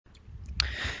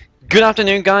Good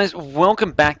afternoon, guys.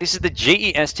 Welcome back. This is the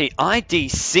GEST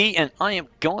IDC, and I am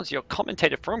GoDz, your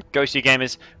commentator from GoDz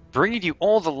Gamers, bringing you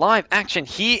all the live action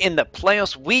here in the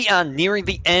playoffs. We are nearing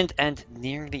the end, and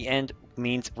nearing the end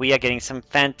means we are getting some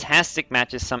fantastic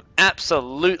matches, some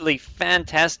absolutely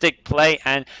fantastic play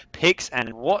and picks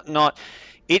and whatnot.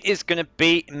 It is going to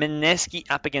be Mineski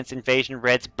up against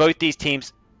Inv-Reds, both these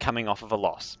teams coming off of a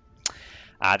loss.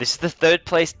 This is the third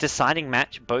place deciding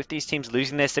match. Both these teams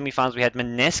losing their semifinals. We had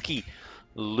Mineski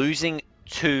losing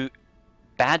to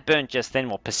Badburn just then,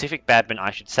 well, Pacific Badburn, I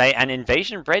should say, and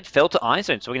Inv-Red fell to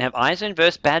iZone. So we're going to have iZone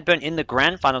versus Badburn in the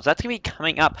grand finals. That's going to be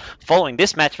coming up following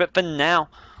this match, but for now,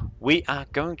 we are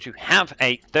going to have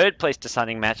a third place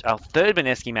deciding match, our third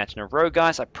Mineski match in a row,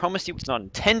 guys. I promise you it's not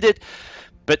intended,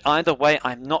 but either way,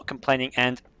 I'm not complaining.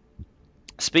 And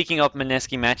speaking of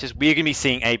Mineski matches, we're going to be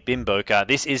seeing a Bimboka.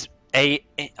 This is I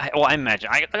imagine.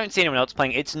 I don't see anyone else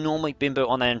playing. It's normally Bimbo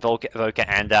on that Invoker,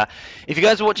 and if you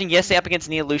guys were watching yesterday up against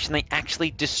Neolution, they actually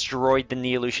destroyed the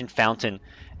Neolution Fountain,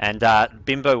 and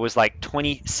Bimbo was like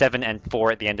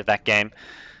 27-4 at the end of that game,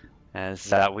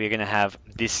 as we're going to have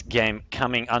this game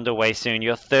coming underway soon.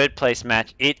 Your third place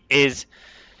match, it is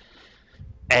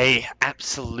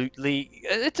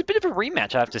it's a bit of a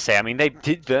rematch, I have to say. I mean, they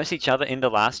did verse each other in the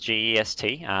last GEST.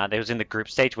 They was in the group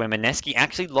stage where Mineski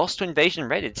actually lost to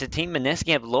Inv-Red. It's a team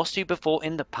Mineski have lost to before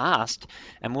in the past,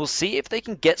 and we'll see if they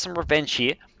can get some revenge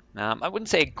here. I wouldn't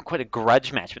say quite a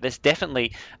grudge match, but there's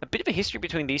definitely a bit of a history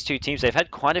between these two teams. They've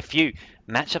had quite a few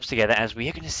matchups together, as we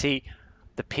are going to see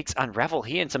the picks unravel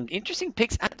here, and some interesting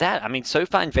picks at that. I mean, so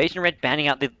far, Inv-Red banning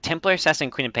out the Templar Assassin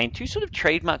and Queen of Pain, two sort of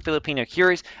trademark Filipino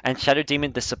heroes, and Shadow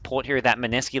Demon, the support hero that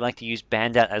Mineski like to use,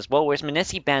 banned out as well, whereas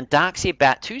Mineski banned Darkseer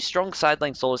Bat, two strong side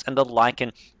lane solos, and the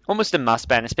Lycan, almost a must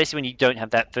ban, especially when you don't have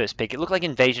that first pick. It looked like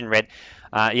Inv-Red,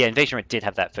 Inv-Red did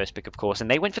have that first pick, of course,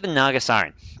 and they went for the Naga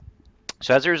Siren.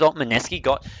 So as a result, Mineski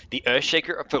got the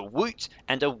Earthshaker for Woot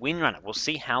and a Windrunner. We'll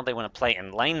see how they want to play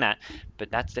and lane that, but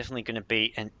that's definitely going to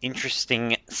be an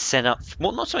interesting setup.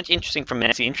 Well, not so much interesting from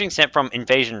Mineski, interesting setup from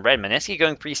Inv-Red. Mineski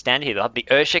going pretty standard here. They'll have the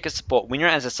Earthshaker support, Windrunner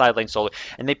as a side lane solo,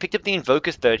 and they picked up the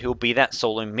Invoker third, who will be that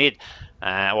solo mid.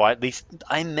 Or at least,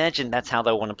 I imagine that's how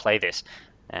they'll want to play this.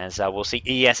 As we'll see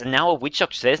ES, and now a Witch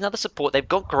Doctor. So there's another support. They've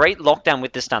got great lockdown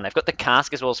with the stun. They've got the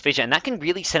Cask as well as Fissure, and that can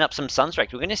really set up some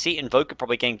Sunstrikes. We're going to see Invoker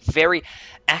probably getting very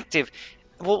active.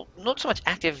 Well, not so much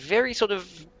active, very sort of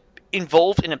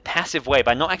involved in a passive way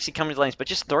by not actually coming to lanes, but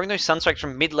just throwing those Sunstrikes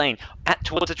from mid lane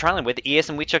towards the tri lane where the ES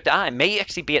and Witch Doctor are. It may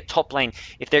actually be at top lane.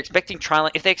 If they're expecting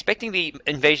the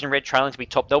Inv-Red tri lane to be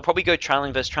top, they'll probably go tri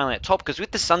lane versus tri lane at top, because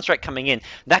with the Sunstrike coming in,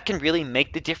 that can really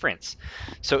make the difference.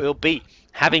 So it'll be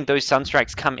having those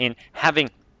Sunstrikes come in, having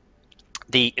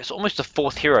it's almost a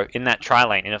fourth hero in that tri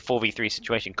lane in a 4v3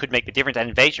 situation could make the difference.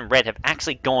 And Inv-Red have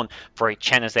actually gone for a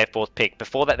Chen as their fourth pick.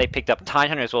 Before that, they picked up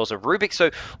Tidehunter as well as a Rubik.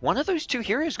 So one of those two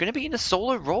heroes is going to be in a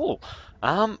solo role.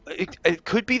 It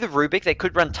could be the Rubik. They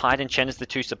could run Tide and Chen as the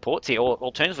two supports here. Or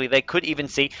alternatively, they could even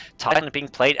see Tidehunter being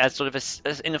played as sort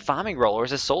of in a farming role or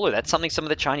as a solo. That's something some of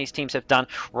the Chinese teams have done.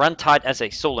 Run Tide as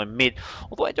a solo mid.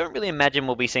 Although I don't really imagine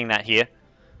we'll be seeing that here.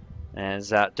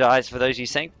 As guys, for those of you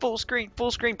saying full screen,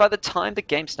 by the time the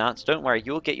game starts, don't worry,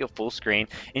 you'll get your full screen.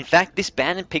 In fact, this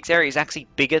ban and picks area is actually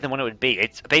bigger than what it would be.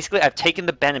 It's basically, I've taken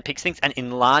the ban and picks things and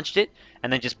enlarged it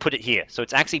and then just put it here. So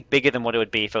it's actually bigger than what it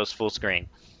would be if it was full screen.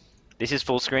 This is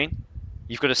full screen.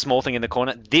 You've got a small thing in the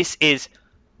corner. This is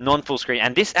non-full screen,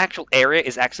 and this actual area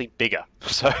is actually bigger.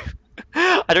 So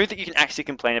I don't think you can actually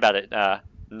complain about it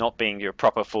not being your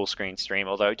proper full screen stream.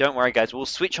 Although, don't worry guys, we'll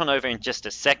switch on over in just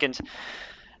a second.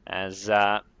 As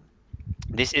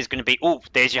this is going to be... Oh,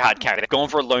 there's your hard carry. They're going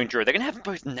for a Lone Druid. They're going to have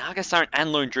both Naga Siren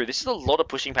and Lone Druid. This is a lot of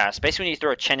pushing power, especially when you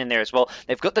throw a Chen in there as well.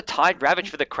 They've got the Tide Ravage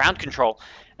for the crowd control,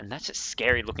 and that's a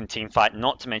scary looking team fight,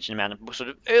 not to mention the amount of sort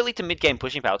of early to mid game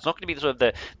pushing power. It's not going to be sort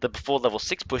of the before level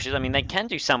 6 pushes. I mean, they can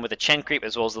do some with the Chen creep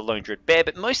as well as the Lone Druid Bear,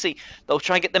 but mostly they'll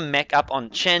try and get the mech up on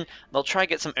Chen. They'll try and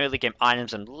get some early game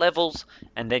items and levels,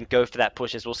 and then go for that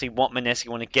push. As we'll see what Mineski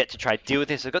want to get to try to deal with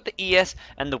this. They've got the ES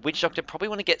and the Witch Doctor. Probably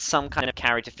want to get some kind of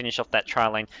carry to finish off that tri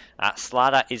lane.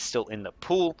 Slada is still in the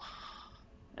pool,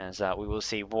 as we will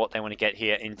see what they want to get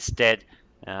here instead.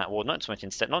 Well, not so much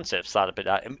instead of Slada,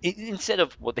 but instead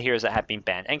of what the heroes that have been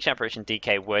banned. Ancient Apparition,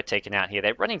 DK were taken out here.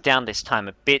 They're running down this time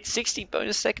a bit. 60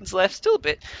 bonus seconds left, still a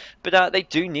bit, but they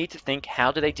do need to think,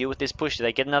 how do they deal with this push? Do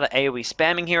they get another AoE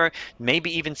spamming hero?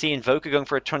 Maybe even see Invoker going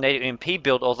for a Tornado EMP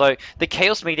build, although the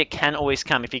Chaos Meter can always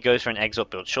come if he goes for an Exort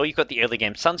build. Sure, you've got the early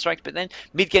game Sunstrikes, but then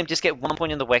mid game just get 1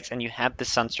 point in the Wex and you have the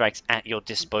Sunstrikes at your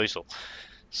disposal.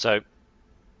 So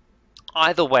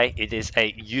either way, it is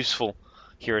a useful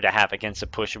hero to have against a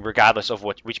push, regardless of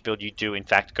which build you do in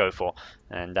fact go for.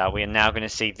 And we are now going to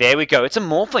see, there we go, it's a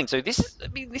Morphling. So this is, I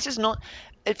mean, this is not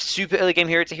a super early game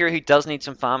hero. It's a hero who does need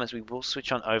some farm, as we will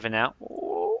switch on over now.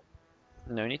 Ooh,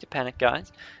 no need to panic,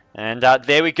 guys. And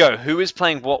there we go. Who is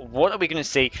playing what? What are we going to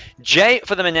see? Jay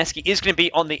for the Mineski is going to be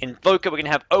on the Invoker. We're going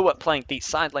to have Owa playing the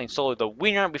side lane solo, the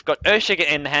winner. We've got Urshiger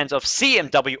in the hands of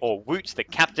CMW or Woots, the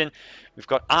captain. We've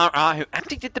got RR, who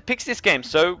actually did the picks this game.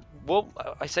 So, well,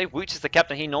 I say Woots is the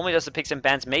captain. He normally does the picks and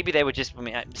bans. Maybe they were just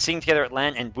sitting together at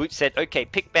LAN, and Woots said, okay,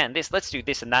 pick ban this. Let's do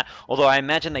this and that. Although I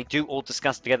imagine they do all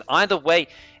discuss together. Either way,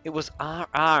 it was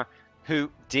RR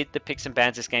who did the picks and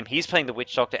bans this game. He's playing the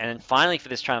Witch Doctor. And then finally for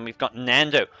this trial, we've got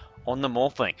Nando on the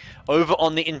Morphling. Over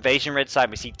on the Invasion Red side,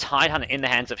 we see Tidehunter in the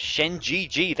hands of Shen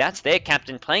GG. That's their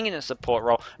captain, playing in a support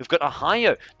role. We've got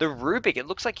Ohio, the Rubik. It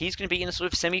looks like he's going to be in a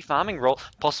sort of semi-farming role,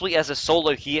 possibly as a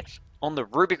solo here on the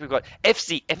Rubik. We've got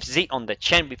FZ on the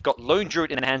Chen. We've got Lone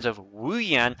Druid in the hands of Wu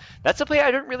Yan. That's a player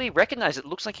I don't really recognize. It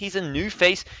looks like he's a new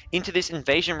face into this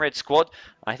Invasion Red squad.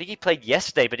 I think he played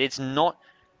yesterday, but it's not...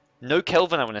 No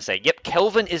Kelvin, I want to say. Yep,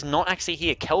 Kelvin is not actually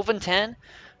here. Kelvin Tan,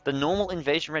 the normal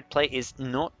Invasion Red player, is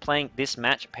not playing this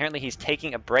match. Apparently he's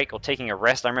taking a break or taking a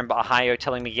rest. I remember Ohio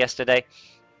telling me yesterday.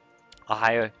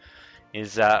 Ohio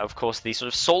is, of course, the sort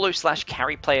of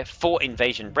solo/carry player for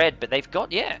Invasion Red. But they've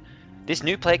got, yeah, this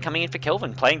new player coming in for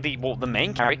Kelvin, playing the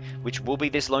main carry, which will be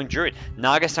this Lone Druid.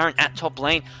 Nagasaran at top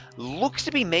lane looks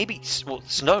to be maybe, well,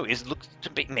 Snow looks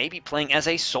to be maybe playing as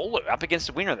a solo up against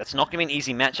the winner. That's not going to be an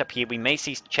easy matchup here. We may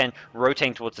see Chen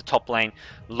rotating towards the top lane.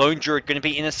 Lone Druid going to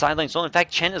be in a side lane solo. In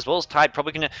fact, Chen as well as Tide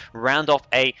probably going to round off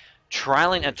a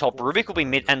tri-lane at top. Rubik will be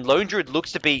mid, and Lone Druid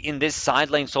looks to be in this side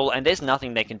lane solo, and there's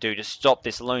nothing they can do to stop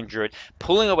this Lone Druid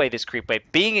pulling away this creep wave,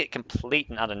 being a complete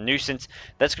and utter nuisance.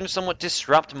 That's going to somewhat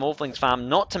disrupt Morphling's farm,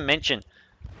 not to mention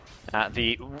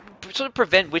the sort of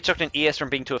prevent Witch Doctor and ES from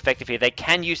being too effective here. They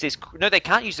can use this... No, they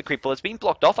can't use the creep ball. It's been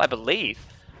blocked off, I believe.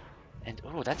 And,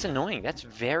 oh, that's annoying. That's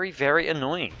very, very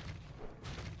annoying.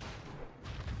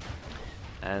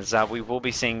 As we will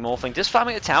be seeing Morphling just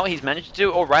farming the tower. He's managed to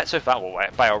do alright so far. Well,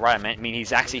 by alright, I mean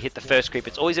he's actually hit the first creep.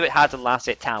 It's always a bit hard to last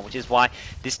that tower, which is why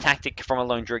this tactic from a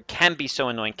Lone Druid can be so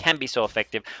annoying, can be so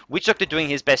effective. Witch Doctor doing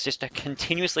his best just to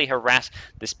continuously harass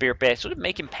the Spirit Bear, sort of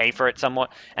make him pay for it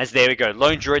somewhat. As there we go,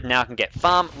 Lone Druid now can get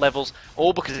farm levels,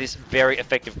 all because of this very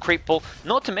effective creep pull.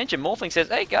 Not to mention, Morphling says,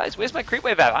 hey guys, where's my creep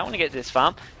wave at? I want to get this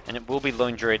farm. And it will be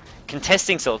Lone Druid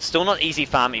contesting still. It's still not easy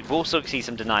farm. It will still see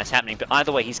some denies happening, but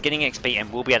either way, he's getting XP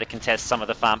and will be able to contest some of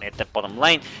the farm at the bottom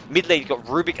lane. Mid lane, you've got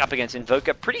Rubik up against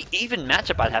Invoker. Pretty even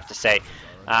matchup, I'd have to say.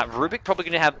 Rubik probably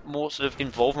going to have more sort of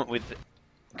involvement with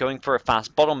going for a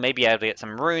fast bottom, maybe able to get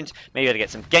some runes, maybe able to get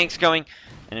some ganks going.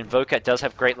 And Invoker does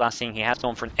have great last seeing. He has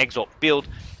gone for an Exalt build.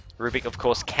 Rubik, of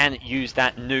course, can use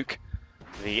that nuke.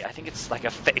 I think it's like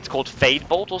it's called Fade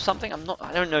Bolt or something.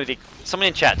 I don't know. Someone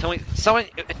in chat, tell me.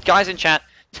 Guys in chat,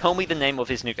 tell me the name of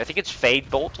his nuke. I think it's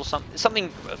Fade Bolt or something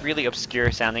really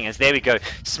obscure sounding. As there we go,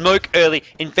 smoke early.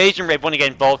 Invasion Red want to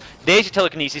get involved. There's your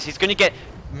telekinesis. He's going to get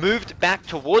moved back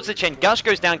towards the Chen. Gush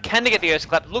goes down. Can they get the Earth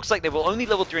Clap? Looks like they will only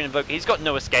level 3 Invoker. He's got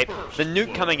no escape. The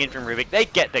nuke coming in from Rubik. They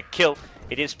get the kill.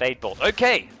 It is Fade Bolt.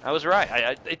 Okay, I was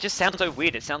right. It just sounds so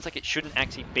weird. It sounds like it shouldn't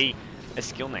actually be a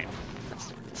skill name.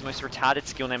 It's the most retarded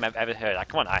skill name I've ever heard.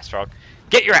 Come on, Ice Frog.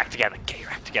 Get your act together. Get your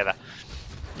act together.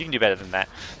 You can do better than that.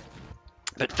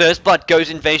 But First Blood goes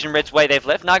Invasion Red's way. They've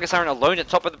left Nagasaran alone at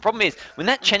top. But the problem is, when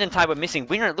that Chen and Tide were missing,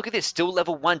 Winner, look at this, still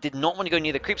level 1, did not want to go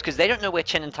near the creeps because they don't know where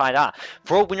Chen and Tide are.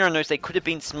 For all Winner knows, they could have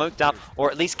been smoked up or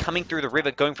at least coming through the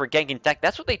river, going for a gank. In fact,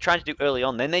 that's what they tried to do early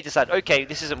on. Then they decide, okay,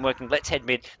 this isn't working, let's head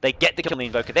mid. They get the kill on the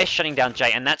Invoker. They're shutting down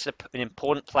Jay, and that's an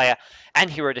important player and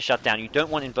hero to shut down. You don't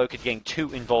want Invoker getting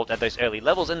too involved at those early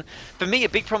levels. And for me, a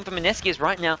big problem for Mineski is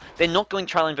right now, they're not going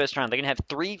tri-lane versus tri-lane. They're going to have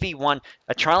 3v1,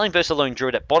 a tri-lane versus a Lone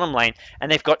Druid at bottom lane, and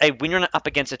they've got a Winner up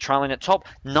against a tri-lane at top.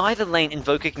 Neither lane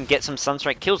Invoker can get some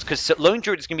Sunstrike kills because Lone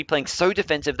Druid is going to be playing so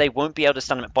defensive they won't be able to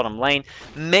stun him at bottom lane.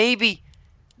 Maybe,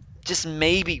 just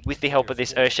maybe, with the help of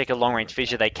this Earthshaker long-range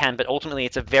fissure they can, but ultimately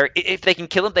it's a very... If they can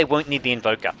kill him, they won't need the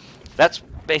Invoker. That's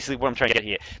basically what I'm trying to get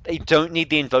here. They don't need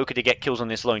the Invoker to get kills on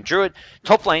this Lone Druid.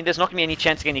 Top lane, there's not going to be any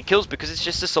chance to get any kills because it's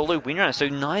just a solo winner, so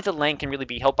neither lane can really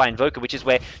be helped by Invoker, which is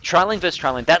where tri-lane versus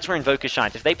tri-lane, that's where Invoker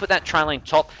shines. If they put that tri-lane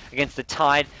top against the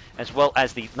Tide, as well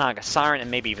as the Naga Siren and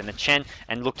maybe even the Chen,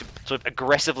 and look to sort of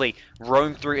aggressively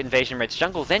roam through Invasion Red's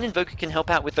jungle, then Invoker can help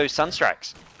out with those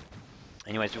Sunstrikes.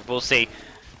 Anyways, we'll see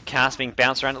Chaos being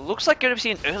bounced around. It looks like going to see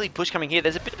an early push coming here.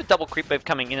 There's a bit of a double creep wave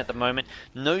coming in at the moment.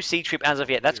 No Siege Creep as of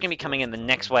yet. That's going to be coming in the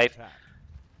next wave.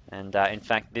 And in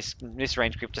fact, this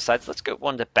range creep decides, let's go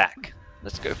wander back.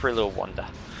 Let's go for a little wander.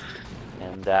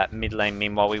 And mid lane,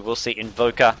 meanwhile, we will see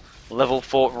Invoker level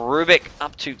 4 Rubik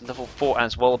up to level 4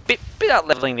 as well. A bit out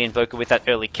leveling the Invoker with that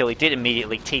early kill. He did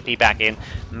immediately TP back in,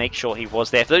 make sure he was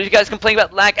there. For those of you guys complaining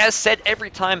about lag, as said, every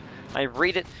time I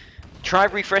read it, try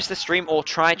refresh the stream or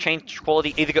try change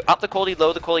quality. Either go up the quality,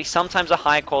 lower the quality. Sometimes a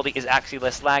higher quality is actually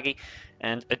less laggy.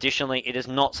 And additionally, it is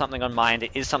not something on my end.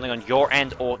 It is something on your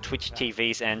end or Twitch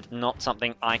TV's end, not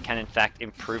something I can in fact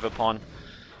improve upon.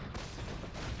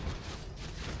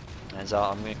 As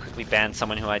I'm going to quickly ban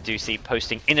someone who I do see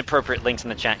posting inappropriate links in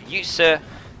the chat. You, sir,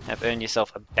 have earned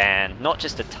yourself a ban. Not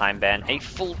just a time ban, a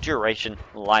full duration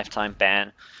lifetime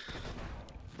ban.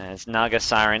 As Naga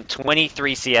Siren,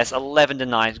 23 CS, 11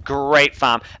 denies, great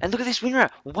farm. And look at this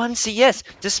Winra, 1 CS,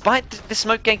 despite the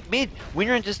smoke gank mid.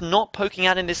 Winra just not poking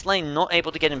out in this lane, not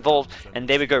able to get involved. And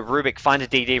there we go, Rubik find a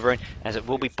DD rune, as it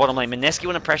will be bottom lane. Mineski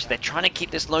under pressure, they're trying to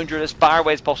keep this lone druid as far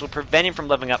away as possible, prevent him from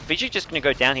leveling up. Fisher's just going to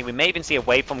go down here, we may even see a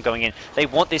waveform going in. They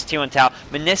want this tier 1 tower.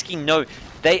 Mineski, no,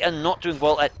 they are not doing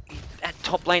well at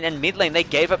top lane and mid lane. They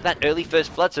gave up that early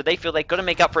first blood, so they feel they've got to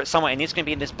make up for it somewhere, and it's going to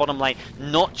be in this bottom lane,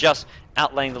 not just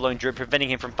outlaying the lone druid, preventing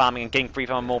him from farming and getting free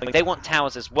farm more. They want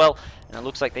towers as well, and it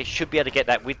looks like they should be able to get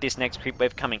that with this next creep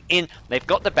wave coming in. They've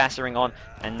got the Bassering on,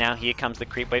 and now here comes the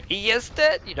creep wave. Yes,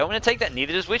 dead. You don't want to take that.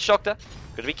 Neither does Witch Doctor.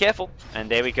 Got to be careful. And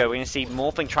there we go. We're going to see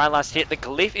Morphling try last hit. The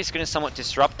Glyph is going to somewhat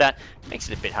disrupt that. Makes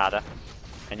it a bit harder.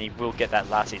 And he will get that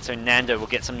last hit. So Nando will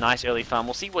get some nice early farm.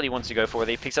 We'll see what he wants to go for.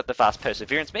 Whether he picks up the fast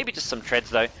perseverance. Maybe just some treads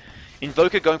though.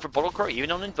 Invoker going for Bottle Crow,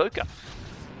 even on Invoker.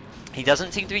 He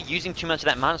doesn't seem to be using too much of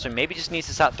that mana, so maybe just needs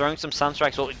to start throwing some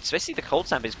Sunstrikes, or especially the Cold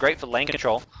Snap is great for lane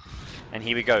control. And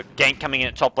here we go, gank coming in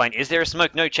at top lane. Is there a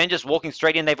smoke? No, Chen just walking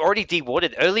straight in. They've already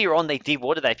dewarded. Earlier on, they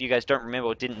dewarded that, if you guys don't remember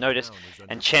or didn't notice.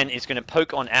 And Chen is going to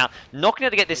poke on out. Not going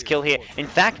to get this kill here. In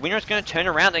fact, Winner is going to turn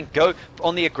around and go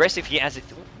on the aggressive here as it...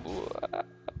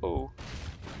 Ooh.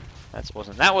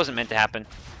 That wasn't meant to happen.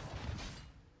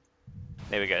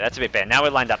 There we go, that's a bit better. Now we're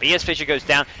lined up. ES Fisher goes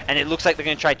down, and it looks like they're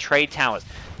going to try trade towers.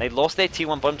 They lost their tier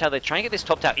 1 bottom tower. They're trying to get this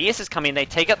top tower. ES has come in. They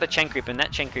take out the Chen creep, and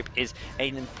that Chen creep is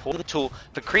an important tool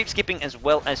for creep skipping as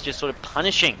well as just sort of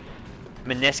punishing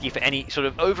Mineski for any sort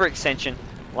of overextension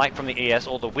like from the ES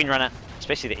or the Windrunner,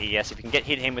 especially the ES. If you can get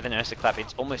hit him with an Ursa Clap,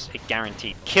 it's almost a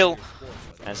guaranteed kill.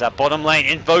 As our bottom lane,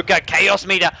 Invoker, Chaos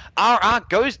Meter, RR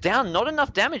goes down. Not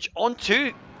enough damage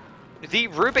onto the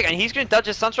Rubik, and he's going to dodge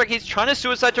a Sunstrike. He's trying to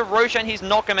suicide to Roshan. He's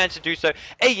not going to manage to do so.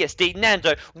 ASD,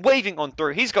 Nando, waving on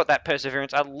through. He's got that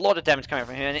Perseverance. A lot of damage coming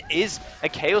from him, and it is a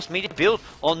Chaos Meter build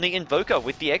on the Invoker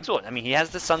with the Exort. I mean, he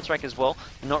has the Sunstrike as well.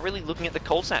 Not really looking at the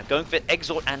Cold Snap. Going for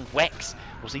Exort and Wex.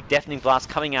 We'll see Deafening Blast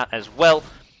coming out as well.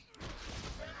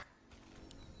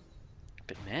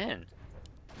 But man...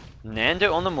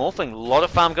 Nando on the Morphling, a lot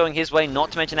of farm going his way,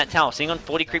 not to mention that tower. Seeing on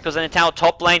 40 creepers in a tower,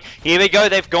 top lane. Here we go,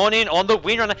 they've gone in on the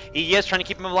Windrunner. He is trying to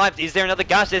keep him alive. Is there another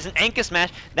Gush? There's an Anchor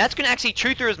Smash. That's going to actually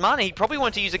chew through his mana. He probably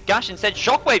wanted to use a Gush instead.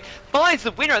 Shockwave finds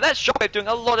the Windrunner. That's Shockwave doing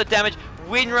a lot of damage.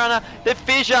 Windrunner, the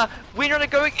Fissure, Windrunner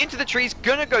going into the trees,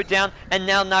 gonna go down, and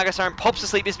now Nagasiren pops to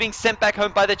sleep, is being sent back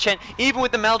home by the Chen. Even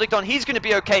with the Maledict on, he's going to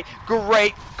be okay.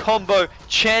 Great combo.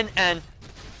 Chen and...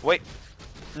 Wait.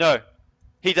 No.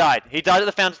 He died. He died at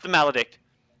the fountain of the Maledict.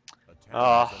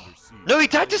 Oh. No, he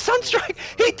died to Sunstrike!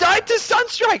 He died to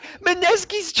Sunstrike!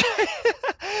 Mineski's...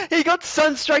 He got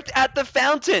Sunstriked at the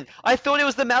fountain! I thought it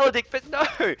was the Maledict, but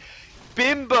no!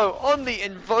 Bimbo on the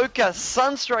Invoker,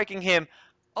 Sunstriking him.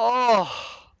 Oh.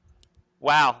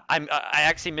 Wow. I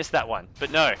actually missed that one,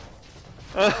 but no.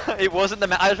 It wasn't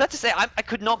the... I was about to say, I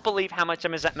could not believe how much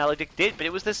damage that Maledict did, but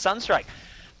it was the Sunstrike.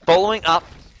 Following up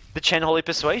the Chen Holy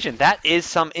Persuasion. That is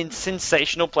some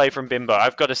sensational play from Bimbo,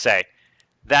 I've got to say.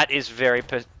 That is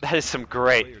some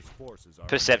great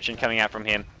perception coming out from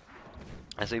him.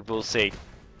 As we will see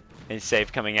his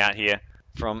save coming out here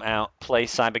from our Play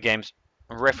Cyber Games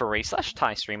referee /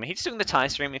 Thai streamer. He's doing the Thai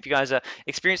stream. If you guys are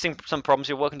experiencing some problems,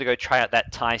 you're welcome to go try out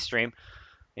that Thai stream.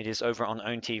 It is over on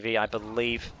Own TV, I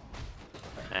believe.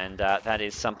 And that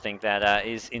is something that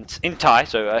is in Thai,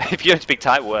 so if you don't speak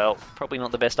Thai, well, probably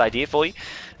not the best idea for you.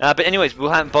 But anyways, we'll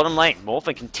have bottom lane.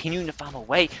 Morphin continuing to farm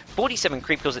away. 47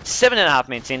 creep kills at 7.5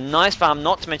 minutes in. Nice farm,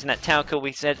 not to mention that tower kill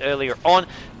we said earlier on.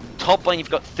 Top lane, you've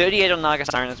got 38 on Naga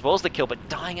Siren as well as the kill, but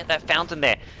dying at that fountain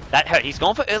there. That hurt. He's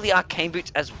gone for early Arcane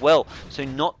Boots as well, so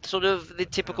not sort of the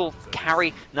typical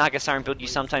carry Naga Siren build you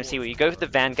sometimes see where you go for the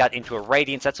Vanguard into a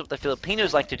Radiance. That's what the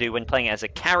Filipinos like to do when playing as a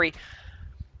carry.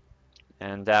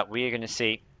 And we are going to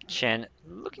see Chen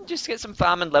looking just to get some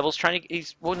farm and levels, trying to,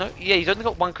 he's only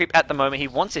got one creep at the moment. He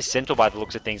wants his centaur by the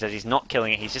looks of things, as he's not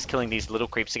killing it. He's just killing these little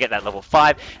creeps to get that level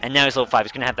 5, and now he's level 5.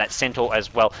 He's going to have that centaur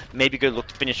as well. Maybe go look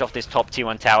to finish off this top tier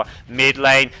 1 tower. Mid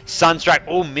lane, Sunstrike,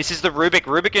 oh, misses the Rubik.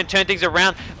 Rubik can turn things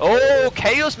around. Oh,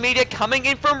 Chaos Meteor coming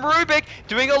in from Rubik,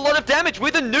 doing a lot of damage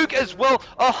with a nuke as well.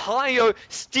 Ohio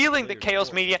stealing the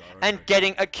Chaos Meteor and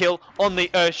getting a kill on the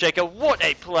Earthshaker. What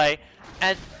a play.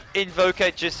 And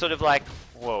Invoker just sort of like,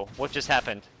 whoa, what just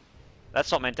happened?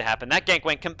 That's not meant to happen. That gank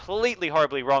went completely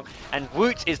horribly wrong, and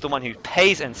Woot is the one who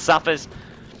pays and suffers.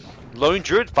 Lone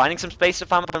Druid finding some space to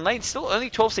farm up on lane. Still only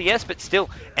 12 CS, but still,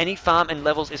 any farm and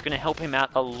levels is going to help him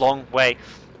out a long way.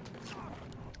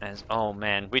 As, oh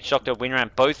man, Witch Doctor, Winram,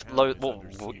 both low, well,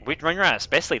 Winram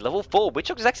especially, level 4. Witch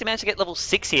Doctor's actually managed to get level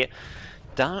 6 here.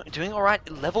 Doing alright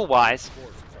level-wise.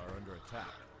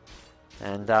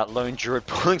 And Lone Druid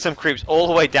pulling some creeps all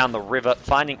the way down the river,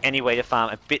 finding any way to farm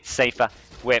a bit safer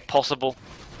where possible.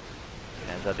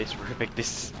 And this Rubik,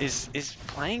 this is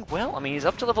playing well. I mean, he's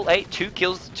up to level 8, 2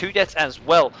 kills, 2 deaths as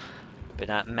well.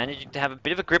 But managing to have a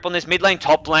bit of a grip on this mid lane,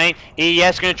 top lane.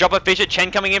 ES going to drop a Fisher.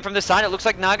 Chen coming in from the side. It looks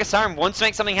like Nagasaran wants to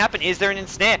make something happen. Is there an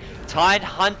ensnare? Tide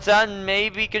Hunter,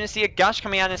 maybe going to see a gush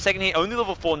coming out in a second here. Only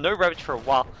level 4, no Ravage for a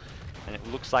while. And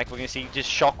it looks like we're going to see just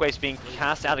shockwaves being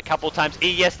cast out a couple of times.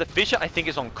 Yes, the Fisher, I think,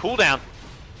 is on cooldown.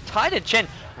 Tide and Chen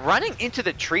running into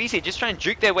the trees here, just trying to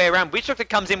juke their way around. Witch Doctor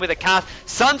comes in with a cast.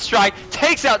 Sunstrike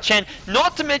takes out Chen.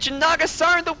 Not to mention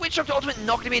Nagasaran, the Witch Doctor ultimate,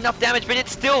 not going to be enough damage, but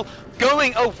it's still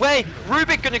going away.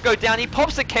 Rubik going to go down. He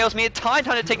pops the Chaos Meteor. Tide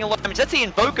Hunter taking a lot of damage. That's the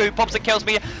Invoker who pops the Chaos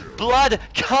Meteor. Blood,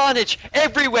 carnage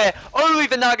everywhere. Only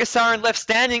the Nagasaran left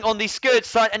standing on the Scourge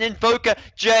side, and Invoker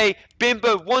J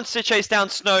Bimbo wants to chase down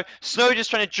Snow. Snow just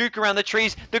trying to juke around the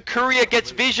trees. The Courier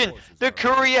gets vision. The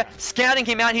Courier scouting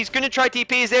him out. He's going to try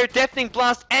TP. Is there a Deafening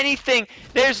Blast? Anything?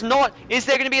 There's not. Is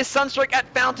there going to be a Sunstrike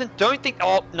at Fountain? Don't think.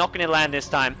 Oh, not going to land this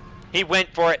time. He went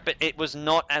for it, but it was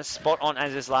not as spot on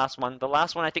as his last one. The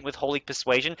last one, I think, with Holy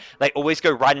Persuasion, they always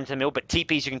go right into the middle, but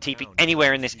TPs, you can TP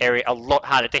anywhere in this area, a lot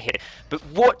harder to hit. But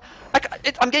what...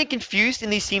 I'm getting confused in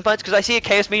these team fights because I see a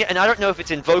Chaos Meteor and I don't know if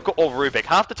it's Invoker or Rubik.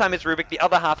 Half the time it's Rubik, the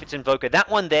other half it's Invoker. That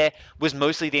one there was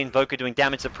mostly the Invoker doing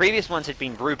damage. The previous ones had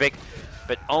been Rubik,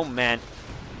 but oh man.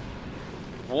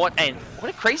 What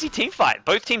a crazy team fight.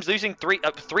 Both teams losing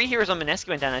three heroes on Mineski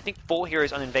went down. I think 4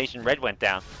 heroes on Inv-Red went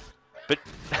down. But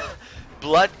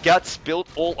blood, guts spilled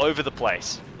all over the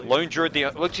place. Lone Druid,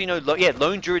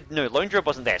 Lone Druid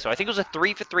wasn't there. So I think it was a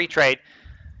 3-for-3 trade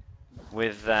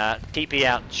with TP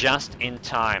out just in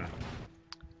time.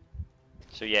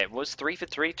 So yeah, it was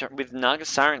 3-for-3 with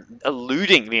Nagasaran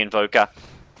eluding the Invoker.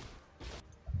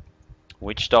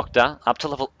 Witch Doctor up to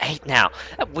level 8 now.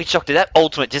 That Witch Doctor, that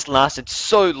ultimate just lasted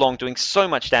so long, doing so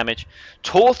much damage.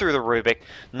 Tore through the Rubik,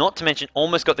 not to mention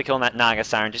almost got the kill on that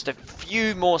Nagasaran. Just a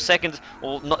few more seconds,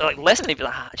 or not, like less than even,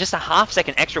 just a half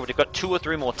second extra would have got 2 or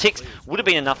 3 more ticks. Would have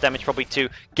been enough damage probably to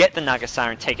get the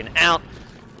Nagasaran taken out.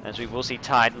 As we will see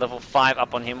Tide level 5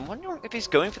 up on him. Wondering if he's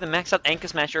going for the max out Anchor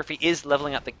Smash or if he is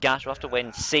leveling up the Gush. We'll have to wait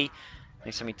and see.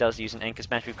 Next time he does use an Anchor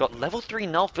Smash, we've got level 3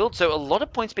 Null Filled, so a lot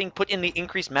of points being put in the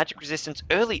increased magic resistance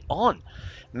early on.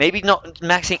 Maybe not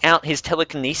maxing out his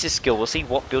telekinesis skill. We'll see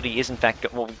what build he is in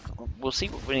fact. Well, we'll see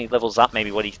when he levels up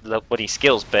maybe what he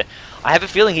skills, but I have a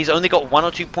feeling he's only got 1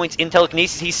 or 2 points in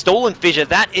telekinesis. He's stolen Fissure.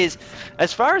 That is,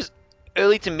 as far as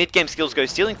early to mid-game skills go,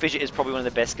 stealing Fissure is probably one of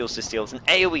the best skills to steal. It's an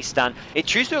AoE stun. It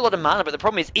chews through a lot of mana, but the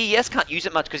problem is ES can't use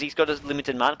it much because he's got a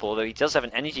limited mana pool, although he does have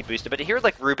an energy booster. But a hero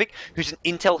like Rubik, who's an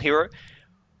intel hero,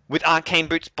 with Arcane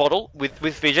Boots Bottle, with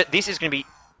Fissure, this is going to be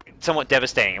somewhat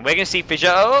devastating. And we're going to see Fissure,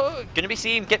 going to be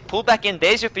seeing him get pulled back in.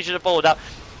 There's your Fissure to follow it up.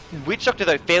 Witch Doctor,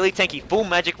 though, fairly tanky. Full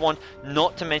Magic Wand,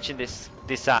 not to mention this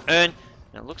Urn.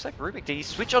 And it looks like Rubik, did he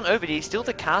switch on over? Did he steal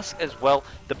the cask as well?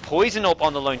 The Poison Orb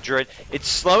on the Lone Druid. It's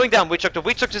slowing down Witch Doctor.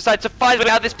 Witch Doctor decides to fight it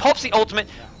out. This pops the ultimate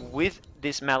with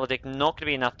this Maledict. Not going to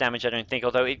be enough damage, I don't think,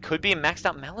 although it could be a maxed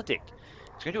out Maledict.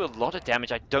 It's going to do a lot of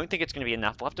damage. I don't think it's going to be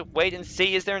enough. We'll have to wait and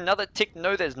see. Is there another tick?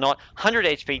 No, there's not. 100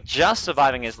 HP, just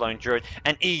surviving as Lone Druid.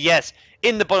 And ES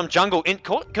in the bottom jungle.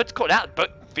 Gets caught out,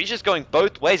 but Fissure's going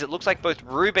both ways. It looks like both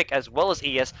Rubik as well as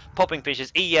ES popping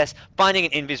Fissures. ES finding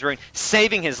an Invis Rune,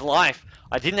 saving his life.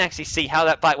 I didn't actually see how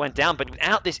that fight went down, but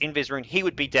without this Invis Rune, he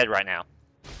would be dead right now.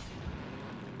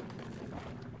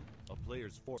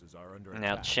 Forces are under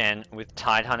now attack. Chen with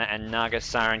Tide Hunter and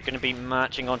Nagasaran going to be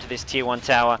marching onto this tier 1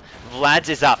 tower. Vlad's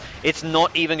is up. It's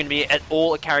not even going to be at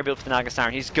all a carry build for the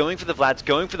Nagasaran. He's going for the Vlad's,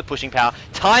 going for the pushing power.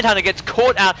 Tide Hunter gets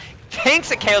caught out,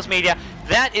 tanks a Chaos Meteor.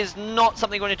 That is not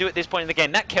something you want to do at this point in the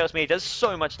game. That Chaos Meteor does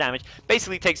so much damage.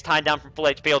 Basically takes Tide down from full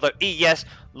HP, although ES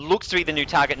looks to be the new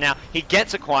target now. He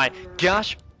gets acquired.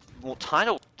 Gush well,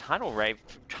 Tidal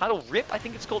Rip, I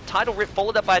think it's called. Tidal Rip,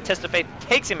 followed up by a Test of Faith,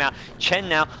 takes him out. Chen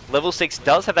now, level 6,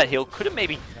 does have that heal. Could have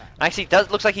maybe... Actually,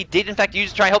 looks like he did, in fact,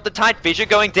 use to try and help the Tide. Fissure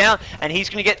going down, and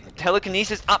he's going to get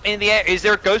telekinesis up in the air. Is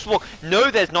there a Ghost Walk? No,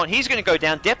 there's not. He's going to go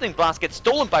down. Deafening Blast gets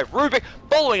stolen by Rubik,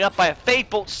 following up by a Fade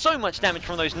Bolt. So much damage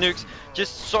from those nukes.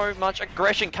 Just so much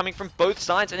aggression coming from both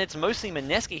sides, and it's mostly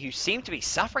Mineski who seem to be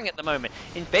suffering at the moment.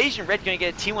 Inv-Red going to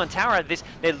get a T1 tower out of this.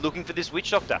 They're looking for this Witch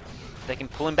Doctor. If they can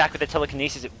pull him back with their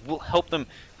telekinesis, it will help them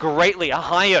greatly.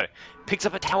 Ahio picks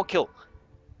up a tower kill.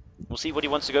 We'll see what he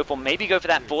wants to go for. Maybe go for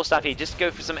that 4-star here. Just go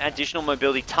for some additional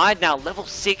mobility. Tide now, level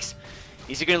 6.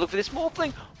 Is he going to look for this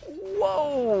Morphling?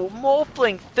 Whoa!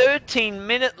 Morphling,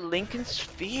 13-minute Lincoln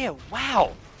Sphere.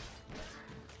 Wow!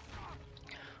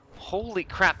 Holy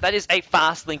crap, that is a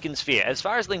fast Lincoln Sphere. As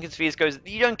far as Lincoln Spheres goes,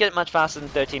 you don't get it much faster than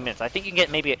 13 minutes. I think you can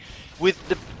get maybe with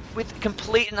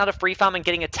complete and utter free farm and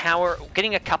getting a tower,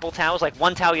 getting a couple towers, like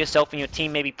one tower yourself and your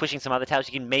team maybe pushing some other towers,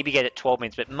 you can maybe get it 12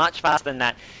 minutes, but much faster than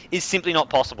that is simply not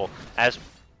possible. As,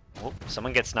 oh,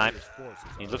 someone gets sniped.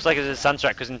 It looks like it was a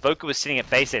Sunstrike because Invoker was sitting at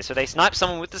base there, so they sniped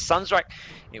someone with the Sunstrike.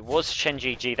 It was Shen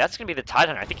GG. That's going to be the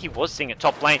Titan. I think he was sitting at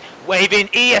top lane. Wave in,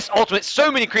 ES ultimate,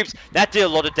 so many creeps. That did a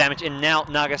lot of damage, and now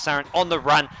Naga Siren on the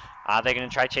run. Are they going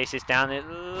to try to chase this down?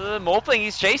 Morphling,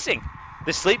 he's chasing.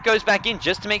 The sleep goes back in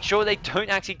just to make sure they don't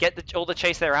actually get all the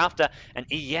chase they're after. And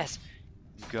ES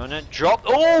gonna drop.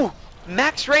 Oh!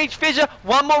 Max Rage Fissure.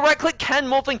 One more right click. Can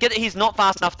Morphling get it? He's not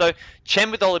fast enough though.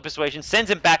 Chen with all the persuasion sends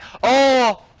him back.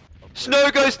 Oh! Snow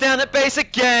goes down at base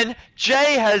again.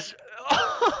 Jay has...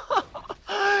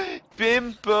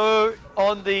 Bimbo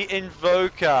on the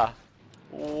Invoker.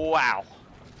 Wow.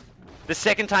 The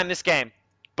second time this game.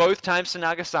 Both times to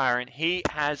Naga Siren. He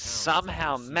has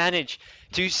somehow managed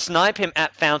to snipe him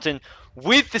at Fountain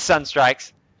with the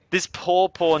Sunstrikes. This poor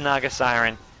Naga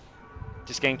Siren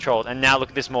just getting trolled. And now look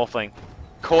at this Morphling.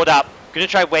 Caught up. Gonna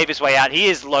try wave his way out. He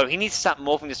is low. He needs to start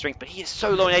morphing the strength, but he is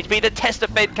so low in HP. The Test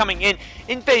of Fate coming in.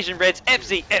 Inv-Red's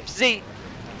FZ.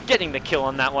 Getting the kill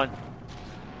on that one.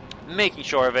 Making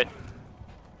sure of it.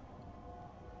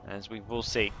 As we will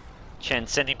see. Chen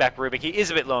sending back Rubik. He is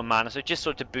a bit low in mana, so just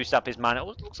sort of to boost up his mana.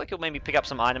 It looks like he'll maybe pick up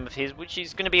some item of his, which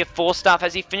is going to be a 4-staff.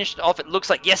 Has he finished it off? It looks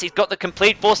like, yes, he's got the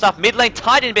complete 4-staff. Mid lane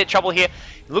tied in a bit of trouble here.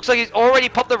 It looks like he's already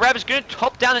popped the Ravage. Going to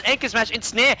top down an Anchor Smash.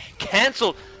 Ensnare.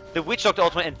 Cancelled the Witch Doctor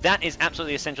ultimate, and that is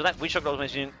absolutely essential. That Witch Doctor ultimate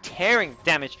is doing tearing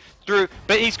damage through,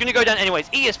 but he's going to go down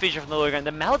anyways. ES Fissure from the low ground.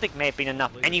 The Maledict may have been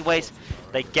enough anyways.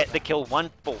 They get the kill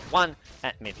 1-for-1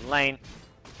 at mid lane.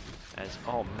 As,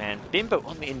 oh man, Bimbo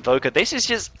on the Invoker. This is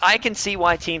just, I can see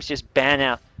why teams just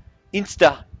ban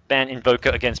Invoker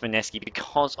against Mineski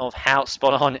because of how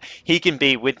spot on he can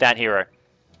be with that hero.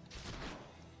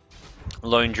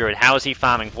 Lone Druid, how is he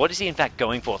farming? What is he in fact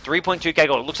going for? 3.2k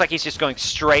gold. It looks like he's just going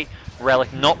straight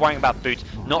Relic, not worrying about boots,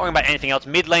 not worrying about anything else.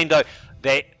 Mid lane though,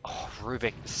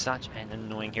 Rubik, such an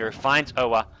annoying hero. Finds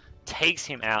Oa, takes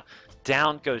him out.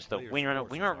 Down goes the Windrunner.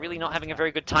 Windrunner really not having a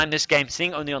very good time this game,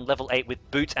 sitting only on level 8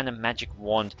 with boots and a magic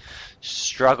wand.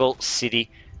 Struggle City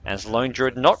as Lone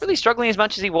Druid, not really struggling as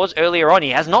much as he was earlier on.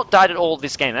 He has not died at all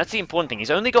this game. That's the important thing.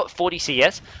 He's only got 40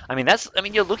 CS. I mean,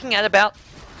 you're looking at about,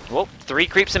 well, 3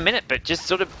 creeps a minute, but just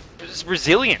sort of just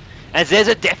resilient. As there's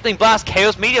a Deafening Blast,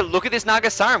 Chaos Meteor. Look at this Naga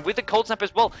Siren with the Cold Snap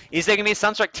as well. Is there going to be a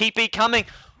Sunstrike TP coming?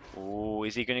 Ooh,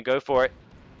 is he going to go for it?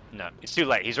 No, it's too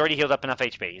late. He's already healed up enough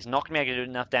HP. He's not going to be able to do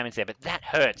enough damage there, but that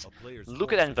hurts.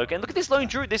 Look at that Invoker. And look at this Lone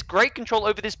Druid. This great control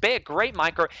over this bear. Great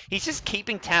micro. He's just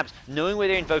keeping tabs, knowing where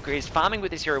their Invoker is, farming with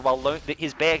his hero while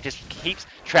his bear just keeps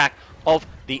track of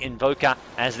the Invoker.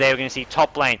 As they're going to see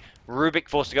top lane. Rubik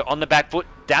forced to go on the back foot.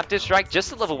 Adaptive Strike.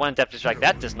 Just a level 1 Adaptive Strike.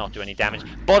 That does not do any damage.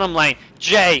 Bottom lane.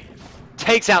 Jay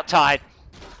takes out Tide.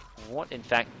 What, in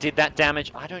fact, did that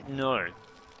damage? I don't know.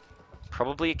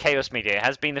 Probably a Chaos Meteor. It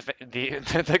has been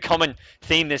the common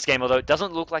theme this game, although it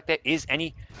doesn't look like there is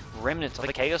any remnants of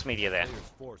the Chaos Meteor there.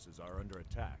 Forces are under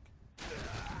attack.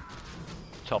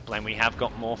 Top lane, we have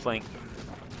got Morphling.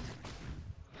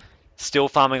 Still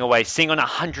farming away, sitting on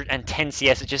 110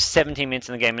 CS at just 17 minutes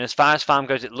in the game. And as far as farm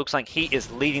goes, it looks like he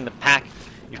is leading the pack.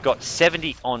 You've got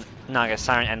 70 on Naga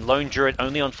Siren and Lone Druid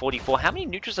only on 44. How many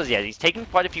neutrals does he have? He's taken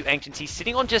quite a few ancients. He's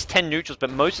sitting on just 10 neutrals, but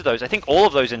most of those, I think all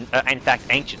of those are in fact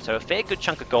ancient. So a fair good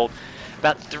chunk of gold.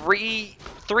 About three,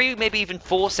 maybe even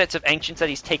 4 sets of ancients that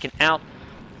he's taken out.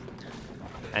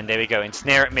 And there we go,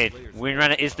 Ensnare at mid.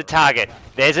 Windrunner is the target.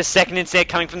 There's a second Ensnare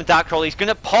coming from the Dark Troll. He's going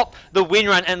to pop the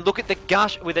Windrun and look at the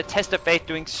Gush with a Test of Faith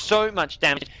doing so much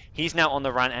damage. He's now on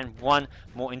the run and one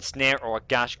more Ensnare or a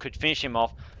Gush could finish him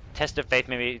off. Test of Faith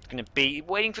maybe it's going to be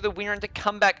waiting for the winner to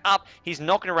come back up. He's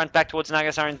not going to run back towards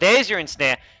Nagasara, and there's your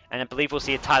ensnare. And I believe we'll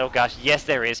see a tidal gush. Yes,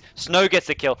 there is. Snow gets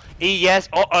the kill. Yes.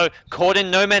 Uh-oh. Caught in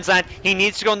no man's land. He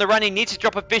needs to go on the run. He needs to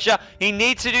drop a Fissure. He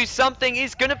needs to do something.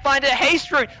 He's going to find a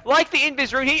haste rune. Like the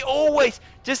Invis rune, he always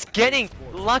just getting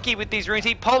lucky with these runes.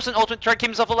 He pulse and ultimate try to keep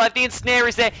himself alive. The ensnare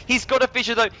is there. He's got a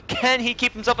Fissure though. Can he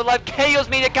keep himself alive? Chaos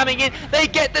Meter coming in. They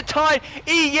get the tide.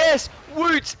 Yes.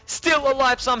 Woots still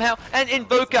alive somehow, and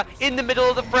Invoker in the middle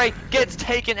of the fray gets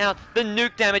taken out. The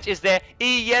nuke damage is there.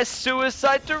 Yes,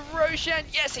 suicide to Roshan.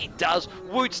 Yes, he does.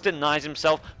 Woots denies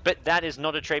himself, but that is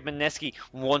not a trade Mineski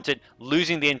wanted.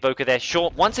 Losing the Invoker there.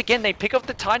 Sure, once again they pick off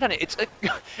the Tidehunter.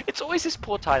 It's always this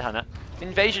poor Tidehunter.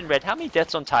 Invasion Red. How many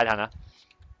deaths on Tidehunter?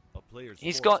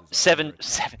 He's got 0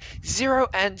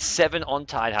 and 7 on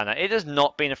Tidehunter. It has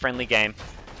not been a friendly game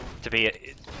to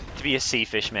be a sea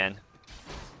fish, man.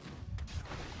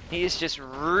 He has just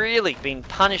really been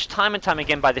punished time and time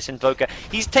again by this Invoker.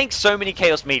 He's taken so many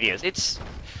Chaos Meteors.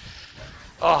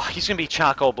 Oh, he's going to be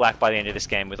charcoal black by the end of this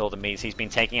game with all the meteors he's been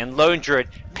taking. And Lone Druid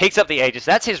picks up the Aegis.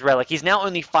 That's his relic. He's now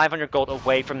only 500 gold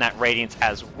away from that Radiance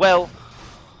as well.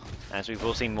 As we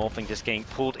will see Morphling just getting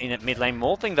pulled in at mid lane.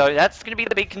 Morphling, though, that's going to be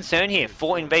the big concern here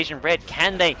for Invasion Red.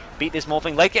 Can they beat this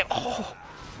Morphling late game? Oh,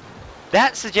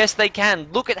 that suggests they can.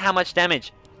 Look at how much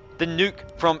damage. The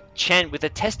nuke from Chen with a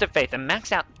Test of Faith, a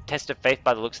max out Test of Faith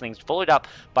by the looks of things, followed up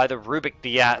by the Rubik,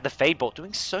 the Fade Bolt,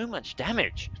 doing so much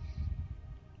damage.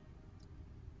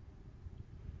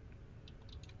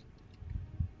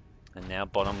 And now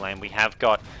bottom lane, we have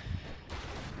got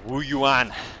Wu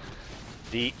Yuan,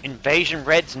 the Invasion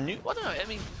Red's new, I don't know, I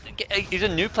mean, he's a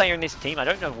new player in this team. I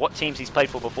don't know what teams he's played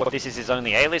for before. This is his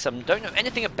only alias. I don't know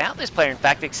anything about this player, in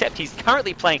fact, except he's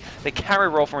currently playing the carry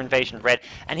role for Invasion Red,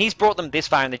 and he's brought them this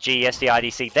far in the GEST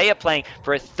IDC. They are playing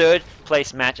for a 3rd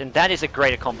place match, and that is a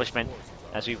great accomplishment,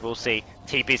 as we will see.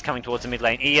 TP is coming towards the mid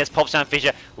lane. ES pops down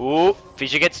Fissure. Ooh,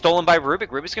 Fissure gets stolen by Rubik.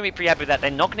 Rubik's going to be pretty happy with that.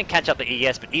 They're not going to catch up the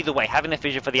ES, but either way, having the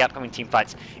Fissure for the upcoming team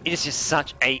fights, it is just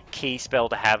such a key spell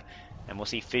to have. And we'll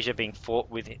see Fissure being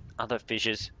fought with other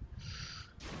Fissures.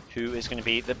 Who is going to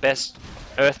be the best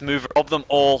Earth mover of them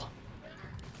all?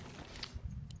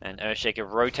 And Earthshaker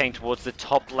rotating towards the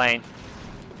top lane.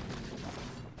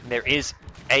 There is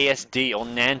ASD or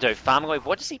Nando farming away.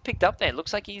 What has he picked up there? It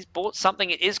looks like he's bought something.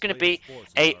 It is going to be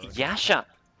a Yasha,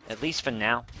 at least for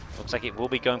now. Looks like it will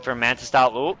be going for a Manta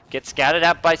style. Oh, gets scouted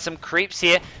out by some creeps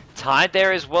here. Tied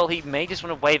there as well. He may just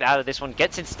want to wave out of this one.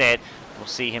 Gets instead. We'll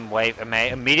see him wave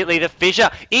immediately the Fissure.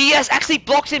 ES actually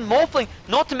blocks in Morphling.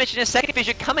 Not to mention a second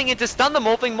Fissure coming in to stun the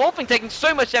Morphling. Morphling taking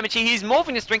so much damage here. He's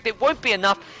morphing his strength. It won't be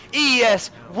enough. ES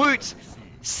Woots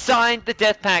signed the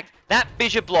Death Pact. That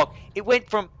Fissure block. It went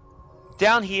from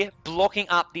down here, blocking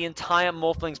up the entire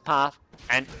Morphling's path.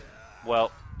 And,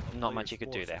 well, not much you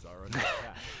could do there.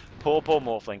 Poor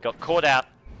Morphling. Got caught out.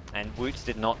 And Woots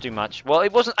did not do much. Well,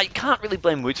 it wasn't. I can't really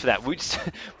blame Woots for that. Woots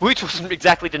wasn't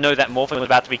exactly to know that Morphling was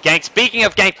about to be ganked. Speaking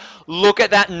of gank, look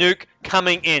at that nuke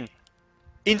coming in.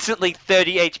 Instantly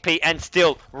 30 HP and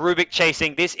still Rubik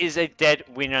chasing. This is a dead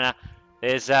winner.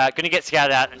 There's going to get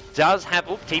scouted out. Does have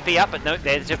TP up, but no,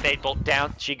 there's a Fade Bolt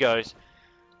down. She goes.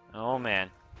 Oh, man.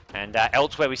 And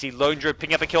elsewhere we see Lone Druid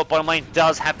picking up a kill. Bottom lane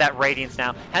does have that Radiance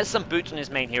now. Has some boots on his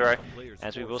main hero.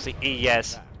 As we will see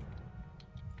ES.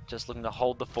 Just looking to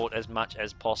hold the fort as much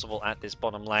as possible at this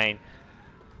bottom lane.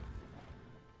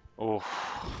 Ooh.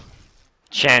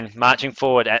 Chen marching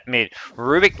forward at mid.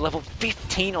 Rubik level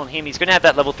 15 on him. He's going to have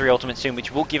that level 3 ultimate soon,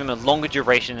 which will give him a longer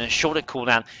duration and a shorter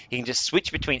cooldown. He can just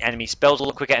switch between enemy spells a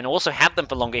little quicker and also have them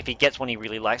for longer if he gets one he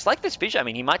really likes. Like this Fissure. I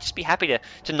mean, he might just be happy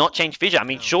to not change Fissure. I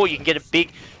mean, sure, you can get a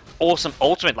big, awesome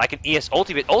ultimate like an ES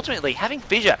ulti, but ultimately, having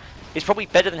Fissure is probably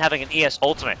better than having an ES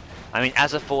ultimate. I mean,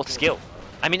 as a 4th skill.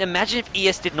 I mean, imagine if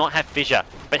ES did not have Fissure,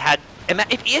 but had...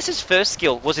 If ES's first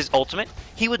skill was his ultimate,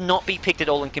 he would not be picked at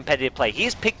all in competitive play. He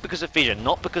is picked because of Fissure,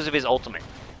 not because of his ultimate.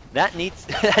 That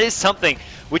is something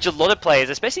which a lot of players,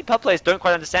 especially pub players, don't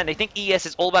quite understand. They think ES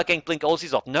is all about getting blink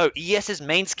ultis off. No, ES's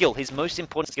main skill, his most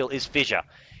important skill, is Fissure.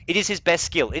 It is his best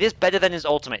skill. It is better than his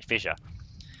ultimate, Fissure.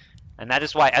 And that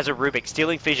is why, as a Rubik,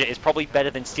 stealing Fissure is probably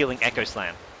better than stealing Echo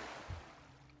Slam.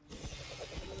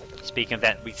 Speaking of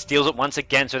that, he steals it once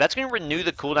again, so that's going to renew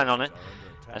the cooldown on it.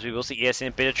 As we will see ES in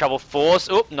a bit of trouble. Force,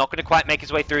 not going to quite make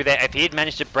his way through there. If he had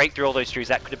managed to break through all those trees,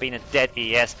 that could have been a dead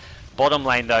ES. Bottom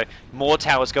lane, though, more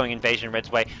towers going Invasion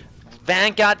Red's way.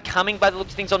 Vanguard coming by the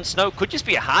looks of things on Snow. Could just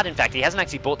be a heart, in fact. He hasn't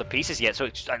actually bought the pieces yet, so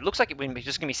it looks like we're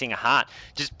just going to be seeing a heart.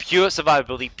 Just pure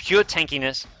survivability, pure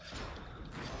tankiness.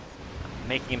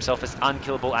 Making himself as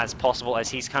unkillable as possible, as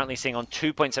he's currently sitting on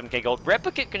 2.7k gold.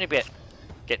 Replicate going to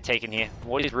get taken here.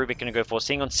 What is Rubik going to go for?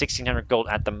 Seeing on 1600 gold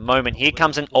at the moment. Here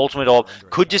comes an ultimate orb.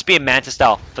 Could just be a Manta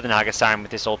style for the Naga Siren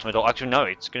with this ultimate orb. Actually, no,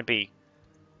 it's going to be...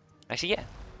 Actually, yeah.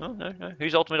 Oh, no.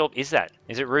 Whose ultimate orb is that?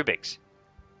 Is it Rubik's?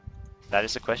 That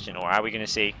is the question. Or are we going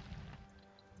to see...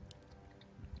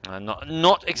 I'm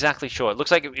not exactly sure. It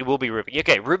looks like it will be Rubik.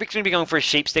 Okay, Rubik's going to be going for a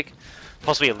sheep stick.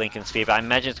 Possibly a Lincoln Sphere, but I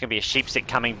imagine it's going to be a sheep stick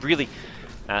coming. Really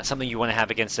something you want to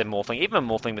have against a Morphling. Even a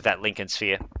Morphling with that Lincoln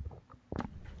Sphere.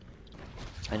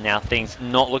 And now things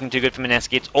not looking too good for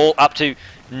Mineski. It's all up to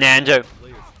Nando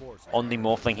on the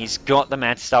Morphling. He's got the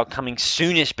Manta style coming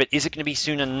soonish, but is it going to be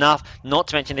soon enough? Not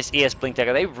to mention this ES Blink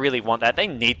Dagger. They really want that. They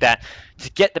need that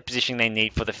to get the position they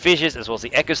need for the fissures, as well as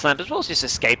the Echo Slam, as well as just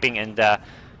escaping and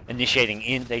initiating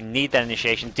in. They need that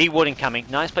initiation. De-warding coming.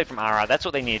 Nice play from RR. That's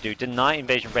what they need to do. Deny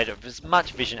Invasion Red of as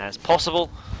much vision as possible.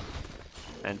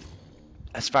 And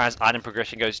as far as item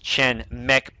progression goes, Chen,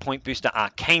 Mech, Point Booster,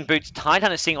 Arcane Boots.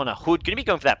 Tidehunter sitting on a hood. Going to be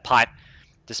going for that pipe.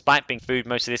 Despite being food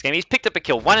most of this game. He's picked up a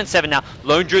kill. 1 and 7 now.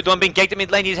 Lone Druid, the one being ganked at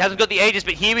mid lane. He hasn't got the Aegis,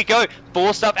 but here we go.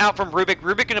 4 stuff out from Rubik.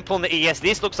 Rubik going to pull in the ES.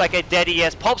 This looks like a dead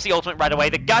ES. Pops the ultimate right away.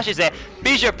 The Gush is there.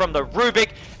 Fissure from the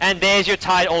Rubik. And there's your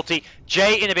Tide ulti.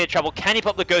 Jay in a bit of trouble. Can he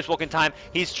pop the Ghost Walk in time?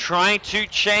 He's trying to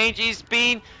change. He's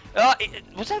been...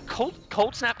 was that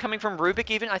cold snap coming from Rubik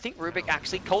even? I think Rubik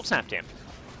actually cold snapped him.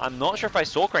 I'm not sure if I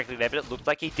saw correctly there, but it looked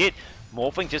like he did.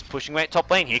 Morphling just pushing away at top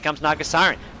lane. Here comes Naga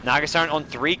Siren. Naga Siren on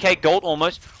 3k gold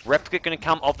almost. Replica going to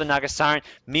come off the Naga Siren.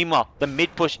 Meanwhile, the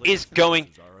mid push is going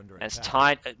as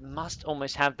Tide must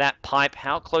almost have that pipe.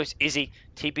 How close is he?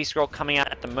 TP scroll coming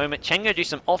out at the moment. Chen going to do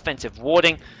some offensive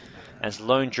warding as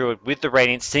Lone Druid with the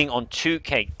Radiant sitting on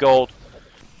 2k gold.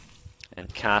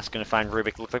 And Cast going to find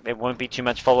Rubik. Looks like there won't be too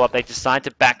much follow-up. They decide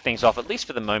to back things off, at least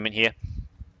for the moment here.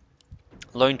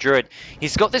 Lone Druid,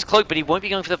 he's got this cloak, but he won't be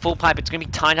going for the full pipe. It's going to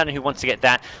be Tidehunter who wants to get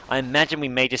that. I imagine we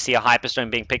may just see a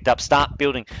Hyperstone being picked up, start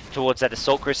building towards that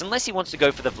Assault Crest, unless he wants to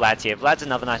go for the Vlad's here. Vlad's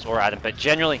another nice aura item, but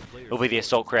generally it will be the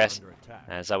Assault Crest,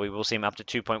 as we will see him up to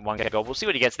 2.1k gold. We'll see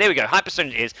what he gets. There we go, Hyperstone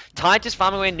it is. Tide just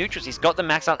farming away in neutrals. He's got the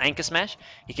max out Anchor Smash.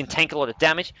 He can tank a lot of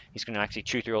damage. He's going to actually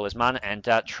chew through all his mana and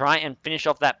try and finish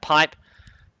off that pipe,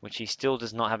 which he still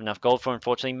does not have enough gold for,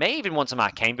 unfortunately. May even want some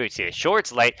Arcane Boots here. Sure,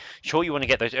 it's late. Sure, you want to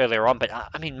get those earlier on, but,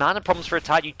 I mean, mana problems for a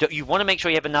Tide. You want to make sure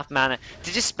you have enough mana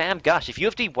to just spam Gush. If you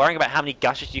have to be worrying about how many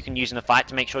Gushes you can use in a fight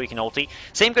to make sure you can ulti,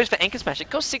 same goes for Anchor Smash. It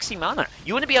costs 60 mana.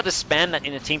 You want to be able to spam that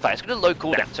in a team fight. It's got a low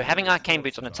cooldown, so having Arcane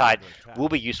Boots on the Tide will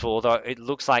be useful, although it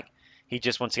looks like he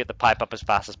just wants to get the pipe up as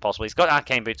fast as possible. He's got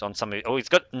Arcane Boots on some of... Oh, he's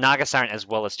got Naga Siren as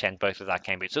well as Chen, both with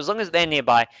Arcane Boots. So as long as they're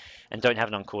nearby and don't have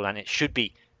it on cooldown, it should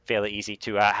be fairly easy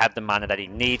to have the mana that he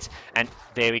needs. And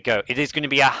there we go. It is going to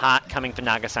be a heart coming for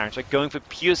Naga Siren. So going for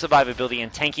pure survivability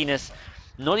and tankiness.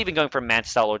 Not even going for a Manta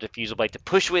Style or Diffusal Blade to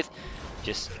push with.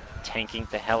 Just tanking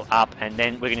the hell up. And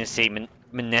then we're going to see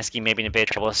Mineski maybe in a bit of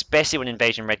trouble, especially when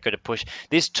Invasion Red go to push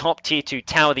this top tier 2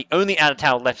 tower. The only outer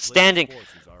tower left standing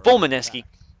for Mineski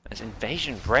as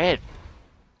Invasion Red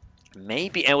may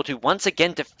be able to once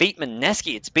again defeat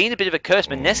Mineski. It's been a bit of a curse.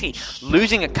 Mineski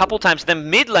losing a couple times to the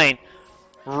mid lane.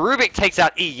 Rubik takes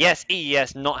out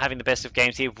ES not having the best of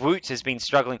games here. Woots has been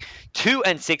struggling. 2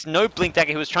 and 6, no Blink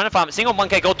Dagger. He was trying to farm it. Seeing on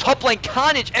 1k gold. Top lane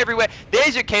carnage everywhere.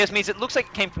 There's your Chaos Means. It looks like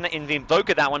it came from the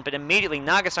Invoker, that one, but immediately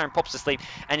Naga Siren pops to sleep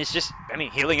and it's just, I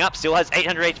mean, healing up. Still has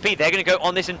 800 HP. They're going to go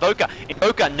on this Invoker.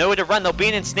 Invoker, nowhere to run. They'll be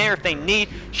in ensnare if they need.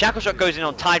 Shackle Shot goes in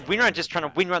on Tide. Windrun just trying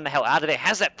to windrun the hell out of there.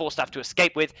 Has that 4 stuff to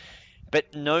escape with.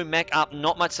 But no mech up,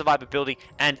 not much survivability,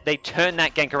 and they turn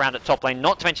that gank around at top lane,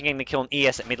 not to mention getting the kill on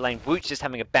ES at mid lane. Wooch just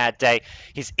having a bad day.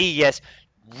 His ES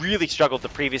really struggled the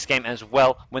previous game as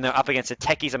well when they're up against the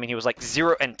techies. I mean, he was like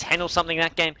 0 and 10 or something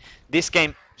that game. This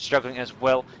game, struggling as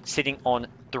well, sitting on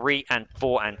 3 and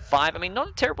 4 and 5. I mean, not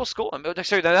a terrible score.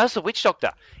 Sorry, that's the Witch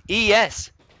Doctor.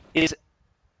 ES is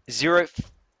 0...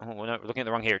 Oh, no, we're looking at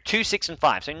the wrong here. 2, 6, and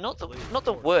 5. So not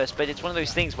the worst, but it's one of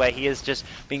those things where he has just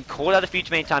been caught out a few too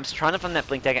many times, trying to find that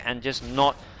Blink Dagger and just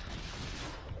not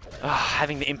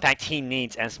having the impact he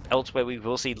needs. As elsewhere, we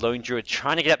will see Lone Druid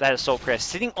trying to get up that Assault Crest,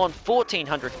 sitting on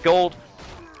 1400 gold.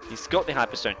 He's got the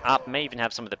Hyperstone up, may even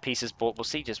have some of the pieces bought. We'll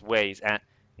see just where he's at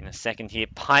in a second here.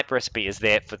 Pipe recipe is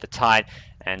there for the Tide,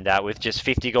 and with just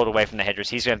 50 gold away from the Headrest,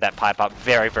 he's going to have that pipe up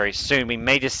very, very soon. We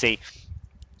may just see...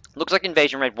 Looks like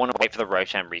Invasion Red want to wait for the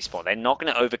Roshan respawn. They're not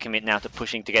going to overcommit now to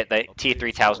pushing to get the tier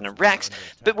 3 towers and racks,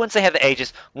 but once they have the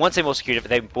Aegis, once they're more secured,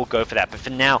 they will go for that. But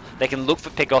for now, they can look for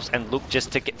pickoffs and look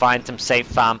just to find some safe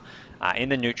farm in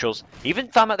the neutrals. Even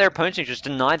farm out their opponent's neutrals,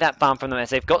 deny that farm from them, as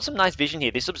they've got some nice vision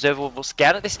here. This Observer will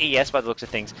scout at this ES by the looks of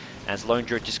things, as Lone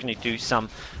Druid just going to do some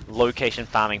location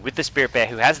farming with the Spirit Bear,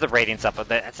 who has the Radiance up.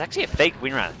 It's actually a fake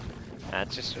win run.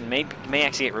 Just may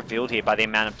actually get revealed here by the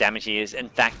amount of damage he is, in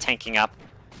fact, tanking up.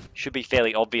 Should be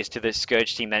fairly obvious to the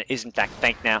Scourge team that it is, in fact,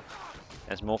 Fake now.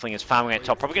 As Morphling is farming at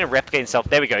top, probably going to replicate himself.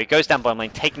 There we go. He goes down bottom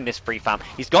lane, taking this free farm.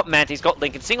 He's got Manta, he's got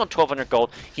Lincoln, sitting on 1,200 gold.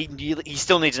 He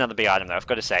still needs another big item, though, I've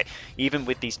got to say. Even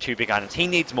with these 2 big items, he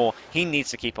needs more. He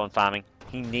needs to keep on farming.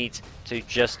 He needs to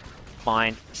just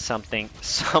find something,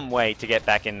 some way to get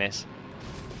back in this.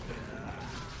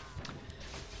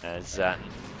 As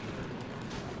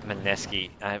Mineski,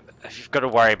 you've got to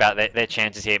worry about their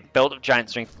chances here. Belt of Giant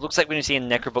Strength. Looks like we're going to see a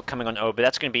Necrobook coming on over, but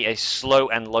that's going to be a slow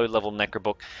and low-level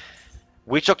Necrobook.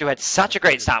 Witch Doctor, who had such a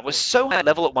great start, was so high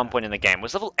level at one point in the game,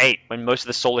 was level 8 when most of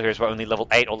the solo heroes were only level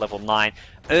 8 or level 9.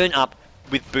 Earn up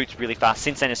with boots really fast.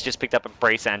 Since then, it's just picked up a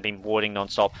Bracer and been warding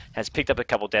non-stop. Has picked up a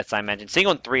couple deaths, I imagine. Seeing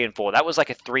on 3 and 4, that was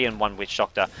like a 3-in-1 Witch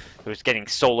Doctor who was getting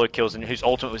solo kills and whose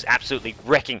ultimate was absolutely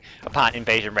wrecking apart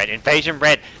Invasion Red. Invasion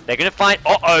Red, they're going to find,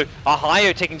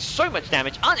 Ohio taking so much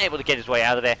damage, unable to get his way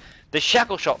out of there. The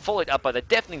Shackle Shot followed up by the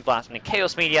Deafening Blast and the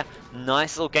Chaos Meteor.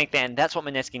 Nice little gank there, and that's what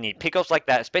Mineski need. Pickoffs like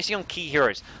that, especially on key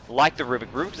heroes like the Rubik.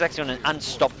 Rubik is actually on an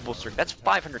unstoppable streak. That's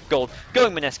 500 gold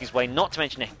going Mineski's way, not to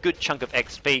mention a good chunk of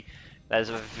XP. That is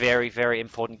a very, very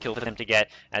important kill for them to get.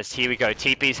 As here we go,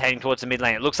 TP's heading towards the mid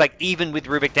lane. It looks like even with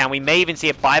Rubik down, we may even see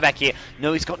a buyback here.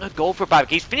 No, he's got no gold for a buyback.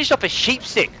 He's finished off a Sheep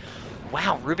Stick.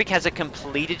 Wow, Rubik has a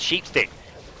completed Sheep Stick.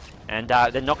 And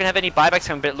they're not going to have any buybacks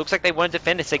coming, but it looks like they want to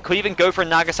defend this. They could even go for a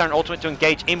Naga Siren ultimate to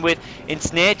engage in with.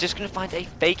 Ensnare, just going to find a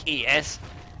fake ES.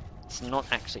 It's not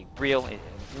actually real. It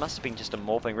must have been just a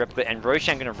Morphling replica. And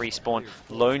Roshan going to respawn.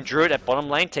 Lone Druid at bottom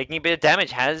lane, taking a bit of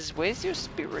damage. Where's your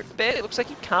Spirit Bear? It looks like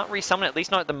he can't resummon, at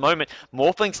least not at the moment.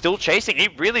 Morphling still chasing. He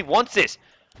really wants this.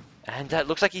 And it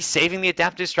looks like he's saving the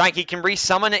Adaptive Strike. He can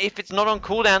resummon it if it's not on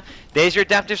cooldown. There's your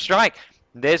Adaptive Strike.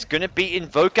 There's going to be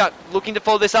Invoker looking to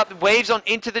follow this up. Waves on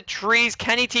into the trees.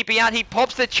 Can he TP out? He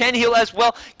pops the Chen heal as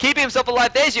well, keeping himself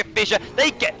alive. There's your Fissure.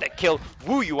 They get the kill.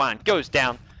 Wu Yuan goes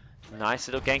down. Nice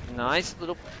little gank. Nice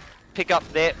little pick up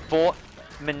there for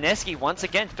Mineski once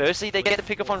again. Firstly, they get the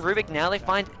pick off on Rubik. Now they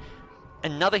find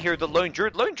another hero, the Lone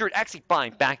Druid. Lone Druid actually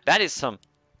buying back. That is some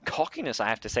cockiness, I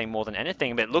have to say, more than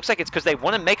anything, but it looks like it's because they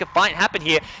want to make a fight happen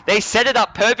here. They set it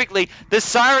up perfectly. The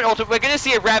Siren ultimate, we're going to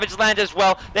see a Ravage land as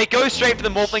well. They go straight for the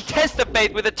Morphling, test the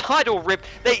faith with a tidal rip.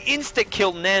 They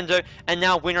insta-kill Nando, and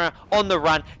now Winner on the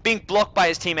run, being blocked by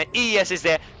his teammate. ES is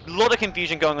there. A lot of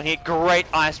confusion going on here. Great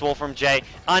Ice Wall from Jay,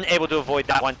 unable to avoid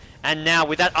that one. And now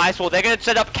with that Ice Wall, they're going to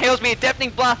set up Chaos Meteor,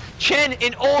 Deafening Blast. Chen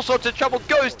in all sorts of trouble,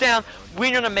 goes down.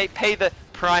 Winner may pay the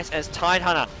price as Tide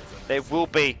Hunter. There will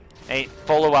be a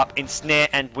follow-up Ensnare,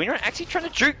 and Windrunner actually trying to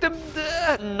juke them.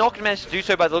 Not going to manage to do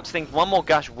so by the looks of things. One more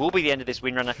Gush will be the end of this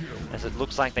Windrunner, as it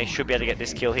looks like they should be able to get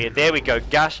this kill here. There we go.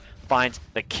 Gush finds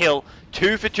the kill.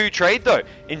 2 for 2 trade though.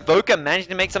 Invoker managing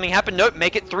to make something happen. Nope,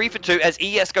 make it 3 for 2 as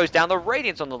ES goes down. The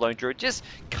Radiance on the Lone Druid just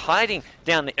kiting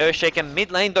down the Earthshaker.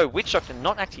 Mid lane though, Witch Doctor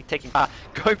not actually taking part.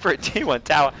 Going for a T1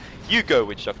 tower. You go,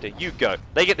 Witch Doctor, you go.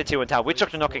 They get the T1 tower. Witch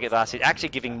Doctor not going to get the last hit. Actually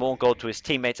giving more gold to his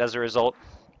teammates as a result.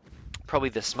 Probably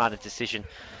the smarter decision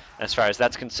as far as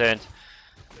that's concerned.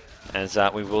 As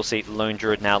we will see Lone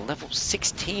Druid now level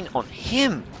 16 on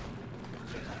him.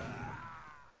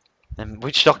 And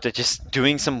Witch Doctor just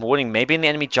doing some warding, maybe in the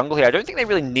enemy jungle here. I don't think they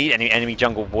really need any enemy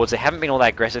jungle wards. They haven't been all that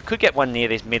aggressive. Could get one near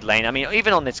this mid lane. I mean,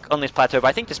 even on this plateau, but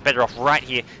I think just better off right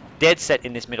here, dead set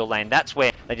in this middle lane. That's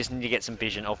where they just need to get some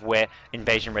vision of where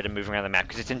Invasion Red are moving around the map,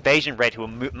 because it's Invasion Red who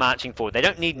are marching forward. They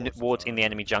don't need wards in the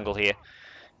enemy jungle here.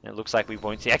 And it looks like we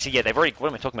won't see. Actually, yeah, they've already. What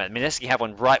am I talking about? Mineski have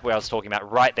one right where I was talking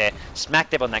about, right there,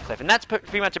 smack dab on that cliff, and that's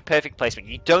pretty much a perfect placement.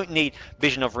 You don't need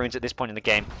Vision of Runes at this point in the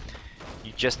game.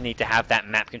 You just need to have that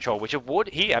map control, which a ward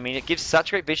here, I mean, it gives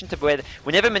such great vision to where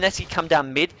whenever Mineski come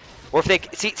down mid, or if they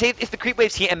see if the creep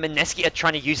waves here and Mineski are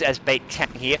trying to use it as bait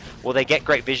camping here, well, they get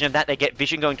great vision of that. They get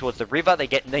vision going towards the river.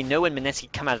 They know when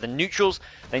Mineski come out of the neutrals.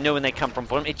 They know when they come from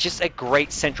bottom. It's just a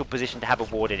great central position to have a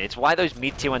ward in. It's why those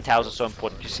mid tier 1 towers are so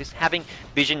important. Just having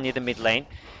vision near the mid lane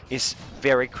is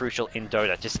very crucial in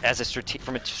Dota, just as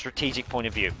from a strategic point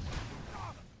of view.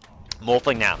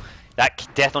 Morphling now. That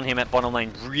death on him at bottom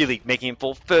lane really making him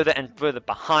fall further and further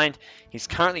behind. He's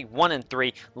currently 1 and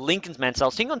 3. Lincoln's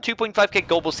Mansell sitting on 2.5k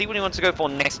gold. We'll see what he wants to go for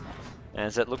next.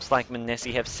 As it looks like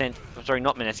Mineski have sent, sorry,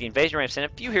 not Mineski, Invasion Ray have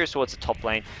sent a few heroes towards the top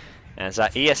lane. As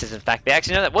ES is in fact there.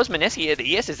 Actually, no, that was Mineski.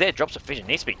 The ES is there, drops of vision.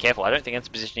 Needs to be careful. I don't think that's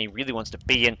the position he really wants to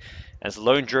be in. As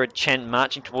Lone Druid Chen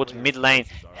marching towards mid lane.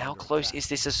 How close is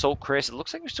this Assault Chris? It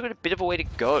looks like we've still got a bit of a way to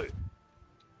go.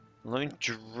 Lone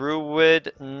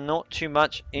Druid, not too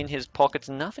much in his pockets.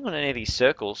 Nothing on any of these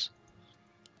circles.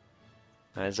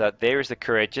 As there is the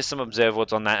courier, just some observer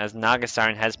wards on that as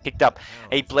Nagasiren has picked up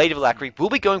a Blade of Alacrity. Will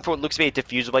be going for what looks to be a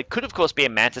Diffusal Blade. Could of course be a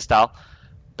Manta style,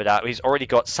 but he's already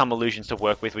got some illusions to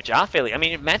work with, which are fairly... I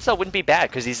mean, Manta style wouldn't be bad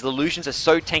because his illusions are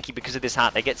so tanky because of this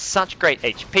heart. They get such great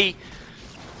HP.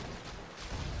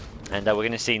 And we're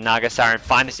going to see Nagasiren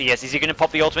find this ES. Is he going to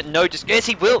pop the ultimate? No, just... Yes,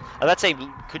 he will! Let's say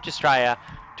could just try...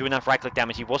 do enough right-click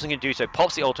damage. He wasn't going to do so.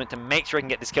 Pops the ultimate to make sure he can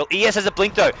get this kill. ES has a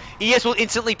blink though. ES will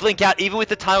instantly blink out even with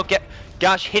the tile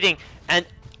gush hitting. And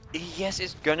ES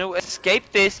is going to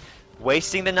escape this.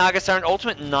 Wasting the Nagasiren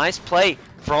ultimate. Nice play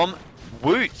from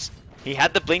Woots. He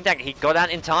had the blink dagger. He got out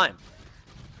in time.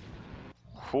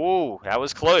 Ooh, that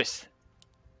was close.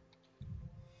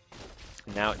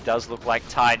 Now it does look like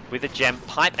Tide with a gem,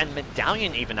 pipe, and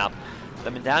medallion even up. The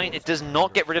medallion, it does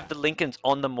not get rid of the Lincolns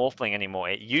on the Morphling anymore.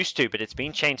 It used to, but it's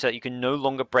been changed so that you can no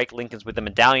longer break Lincolns with the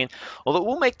medallion. Although it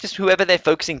will make just whoever they're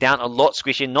focusing down a lot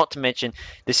squishier, not to mention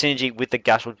the synergy with the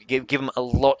Gush will give them a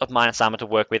lot of minus armor to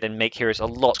work with and make heroes a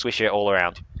lot squishier all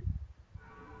around.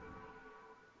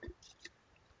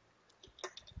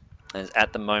 As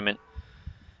at the moment,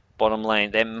 bottom lane,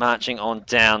 they're marching on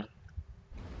down.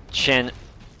 Chen,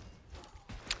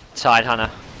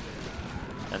 Tidehunter,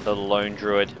 and the Lone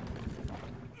Druid.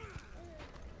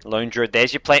 Lone Druid,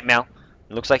 there's your plate mail.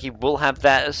 It looks like he will have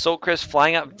that Assault Crest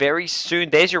flying up very soon.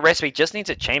 There's your recipe. Just needs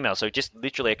a chainmail, so just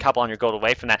literally a couple hundred gold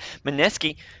away from that.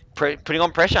 Mineski putting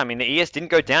on pressure. I mean, the ES didn't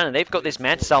go down, and they've got this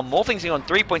Manta style. Morphling's on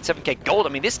 3.7k gold. I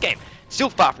mean, this game still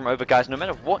far from over, guys. No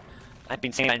matter what I've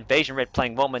been saying about Invasion Red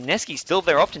playing well, Mineski still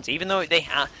their options, even though they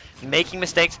are making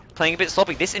mistakes, playing a bit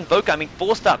sloppy. This Invoker, I mean,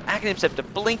 4-star, Aghanim Scepter,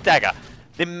 Blink Dagger.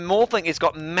 The Morphling has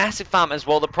got massive farm as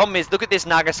well. The problem is, look at this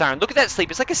Nagasiren. Look at that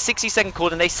sleep. It's like a 60-second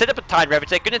cooldown. They set up a Tide Ravage.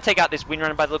 They're going to take out this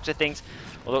Windrunner by the looks of things.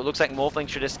 Although it looks like Morphling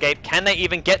should escape. Can they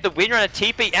even get the Windrunner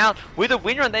TP out? With a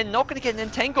Windrunner, they're not going to get an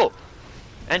Entangle.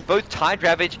 And both Tide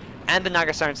Ravage and the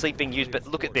Nagasiren sleep being used. But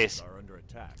look at this.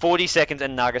 40 seconds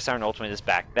and Nagasiren ultimate is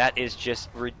back. That is just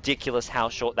ridiculous how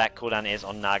short that cooldown is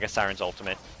on Nagasiren's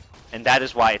ultimate. And that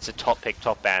is why it's a top pick,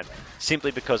 top ban.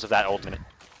 Simply because of that ultimate.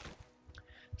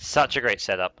 Such a great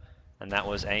setup, and that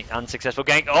was an unsuccessful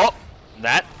gank. Oh,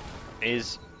 that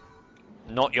is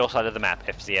not your side of the map,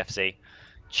 FCFC.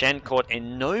 Chen caught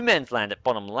in no man's land at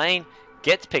bottom lane,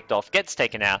 gets picked off, gets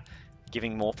taken out,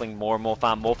 giving Morphling more and more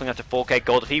farm. Morphling up to 4k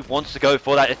gold if he wants to go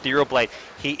for that Ethereal Blade.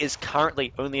 He is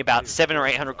currently only about 700 or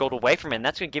 800 gold away from it, and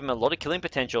that's going to give him a lot of killing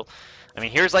potential. I mean,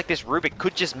 heroes like this Rubik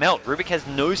could just melt. Rubik has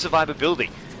no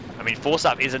survivability. I mean, Force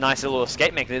Up is a nice little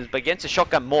escape mechanism, but against a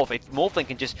Shotgun Morph, if Morphling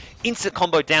can just instant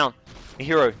combo down a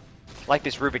hero like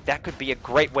this Rubik, that could be a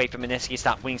great way for Mineski to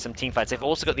start winning some teamfights. They've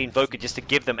also got the Invoker just to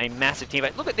give them a massive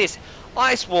teamfight. Look at this,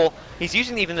 Ice Wall. He's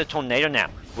using even the Tornado now.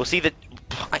 We'll see the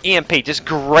EMP, just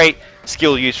great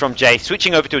skill use from Jay.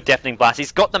 Switching over to a Deafening Blast.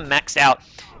 He's got the maxed out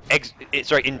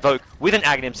Invoke with an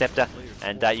Aghanim Scepter,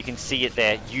 and you can see it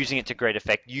there, using it to great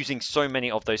effect, using so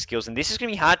many of those skills. And this is going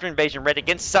to be hard for Invasion Red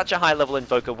against such a high level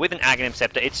Invoker with an Aghanim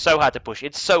Scepter. It's so hard to push,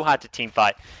 it's so hard to team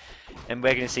fight. And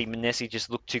we're going to see Mineski just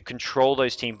look to control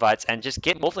those team fights and just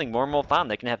get Morphling more and more farm.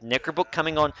 They can have Necrobook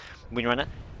coming on Windrunner,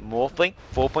 Morphling,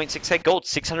 4.6k gold,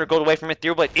 600 gold away from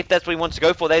Ethereal Blade. If that's what he wants to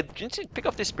go for, they just pick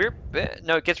off this Spirit.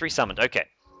 No, it gets resummoned. Okay,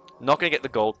 not going to get the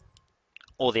gold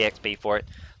or the XP for it.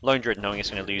 Lone Druid knowing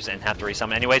it's going to lose and have to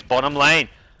resummon. Anyways, bottom lane.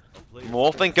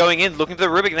 Morphling going in, looking for the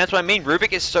Rubik, and that's what I mean.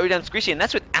 Rubik is so damn squishy, and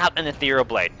that's without an Ethereal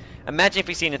Blade. Imagine if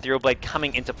we see an Ethereal Blade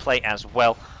coming into play as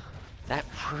well. That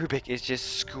Rubik is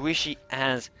just squishy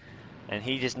as, and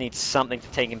he just needs something to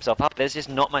take himself up. There's just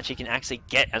not much he can actually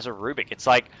get as a Rubik. It's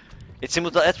like, it's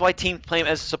similar to, that's why teams play him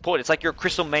as a support. It's like you're a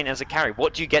Crystal main as a carry.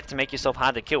 What do you get to make yourself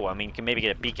hard to kill? I mean, you can maybe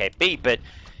get a BKB, but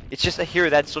it's just a hero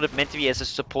that's sort of meant to be as a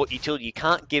support utility. You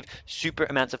can't give super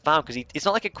amounts of farm because it's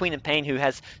not like a Queen of Pain who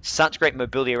has such great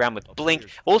mobility around with Blink.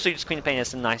 Also, just Queen of Pain has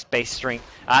some nice base strength,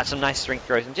 some nice strength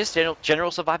growth, and just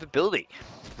general survivability.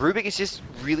 Rubik is just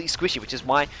really squishy, which is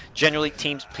why generally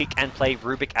teams pick and play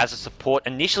Rubik as a support.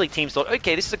 Initially, teams thought,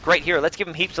 okay, this is a great hero. Let's give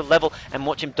him heaps of level and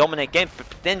watch him dominate games. But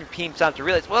then teams started to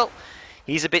realize, well,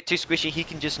 he's a bit too squishy. He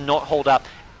can just not hold up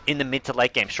in the mid to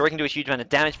late game. Sure, he can do a huge amount of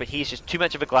damage, but he's just too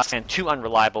much of a glass hand, too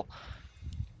unreliable.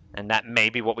 And that may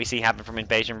be what we see happen from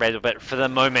Invasion Red. But for the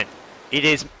moment, it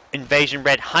is Invasion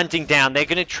Red hunting down. They're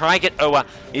going to try get Oa.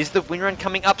 Is the Windrun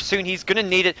coming up soon? He's going to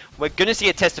need it. We're going to see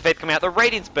a Test of Faith coming out. The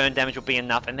Radiance burn damage will be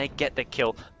enough, and they get the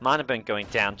kill. Mana burn going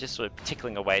down, just sort of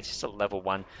tickling away. It's just a level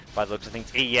 1 by the looks of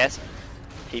things. ES,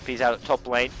 TP's out at top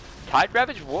lane. Tide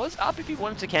Ravage was up if he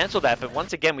wanted to cancel that, but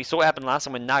once again, we saw what happened last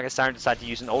time when Nagasiren decided to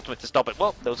use an ultimate to stop it.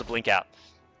 Well, there was a blink out.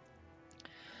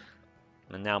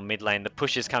 And now mid lane, the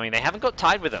push is coming. They haven't got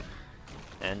Tide with them.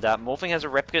 And Morphing has a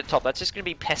replica at top. That's just going to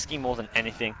be pesky more than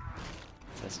anything.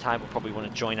 This Tide will probably want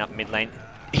to join up mid lane.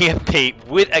 EMP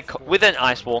with an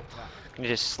Ice Wall. Going to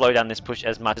just slow down this push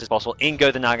as much as possible. In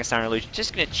go the Nagasaren Illusion.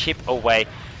 Just going to chip away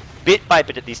bit by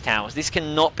bit at these towers. This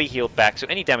cannot be healed back, so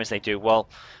any damage they do, well,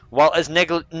 while as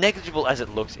negligible as it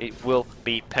looks, it will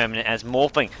be permanent as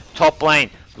Morphing, top lane,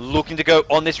 looking to go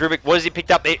on this Rubik. What has he picked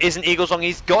up? It is an Eagle's Song.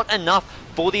 He's got enough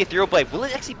for the Ethereal Blade. Will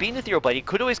it actually be an Ethereal Blade? He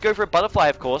could always go for a Butterfly,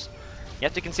 of course. You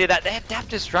have to consider that. Their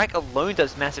Adaptive Strike alone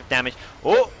does massive damage.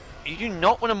 Oh, you do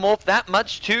not want to morph that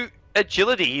much to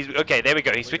agility. Okay, there we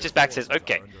go. He switches back, says,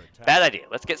 okay, bad idea.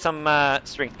 Let's get some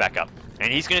strength back up.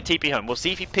 And he's going to TP home. We'll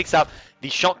see if he picks up the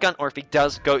shotgun or if he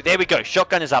does go. There we go.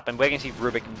 Shotgun is up, and we're going to see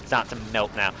Rubik start to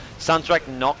melt now. Sunstrike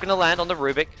not going to land on the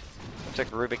Rubik. Looks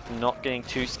like Rubik not getting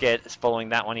too scared following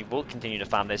that one. He will continue to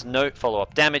farm. There's no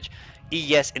follow-up damage.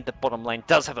 ES in the bottom lane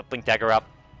does have a Blink Dagger up.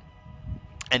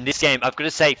 And this game, I've got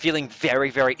to say, feeling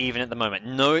very, very even at the moment.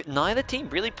 Neither team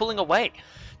really pulling away.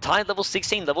 Tide level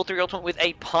 16, level 3 ultimate with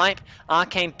a pipe.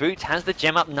 Arcane Boots has the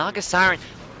gem up. Nagasaren,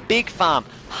 big farm.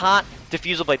 Heart,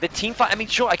 Diffusal Blade. The team fight, I mean,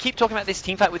 sure, I keep talking about this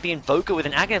team fight with the Invoker with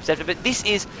an Aghanim Scepter, but this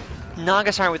is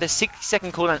Nagasaren with a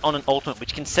 60-second cooldown on an ultimate,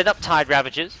 which can set up Tide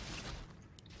Ravagers.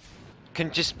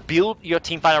 Can just build your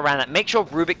team fight around that. Make sure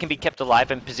Rubik can be kept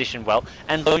alive and positioned well.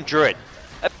 And Lone Druid.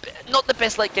 Not the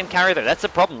best late game carry though, that's the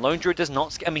problem. Lone Druid does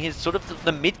not, I mean, he's sort of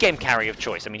the mid game carry of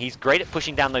choice. I mean, he's great at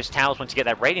pushing down those towers once you get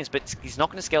that radiance, but he's not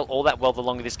going to scale all that well the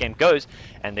longer this game goes.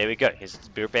 And there we go, his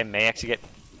Spirit Bear may actually get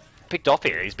picked off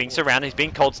here. He's being surrounded, he's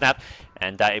being cold snapped,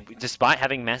 and despite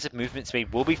having massive movement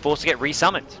speed, will be forced to get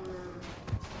resummoned.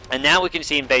 And now we can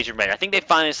see Invasion Red. I think they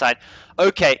finally decide,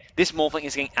 okay, this Morphling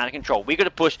is getting out of control. We got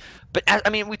to push, but I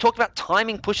mean, we talked about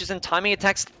timing pushes and timing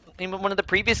attacks in one of the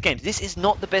previous games. This is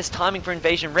not the best timing for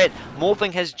Invasion Red.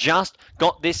 Morphling has just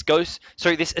got this this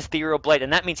Ethereal Blade,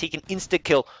 and that means he can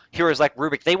insta-kill heroes like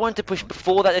Rubik. They wanted to push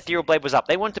before that Ethereal Blade was up.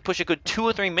 They wanted to push a good 2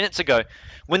 or 3 minutes ago.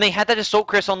 When they had that Assault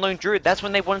Crest on Lone Druid, that's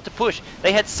when they wanted to push.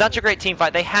 They had such a great team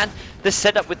fight. They had the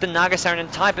setup with the Nagasaren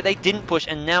and Tide, but they didn't push,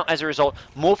 and now, as a result,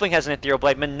 Morphling has an Ethereal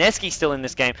Blade. Mineski still in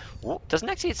this game. Ooh, doesn't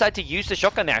actually decide to use the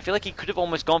shotgun there. I feel like he could have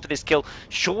almost gone for this kill.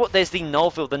 Sure, there's the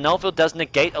Nullfield. The Nullfield does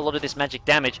negate a lot of this magic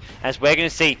damage, as we're going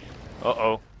to see.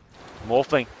 Uh-oh.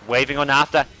 Morphling waving on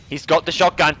after. He's got the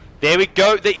shotgun. There we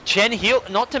go. The Chen heal.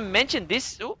 Not to mention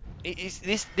this. Ooh,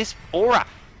 this aura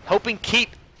helping keep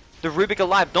the Rubik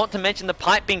alive. Not to mention the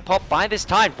pipe being popped by this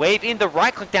Tide. Wave in. The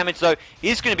right click damage though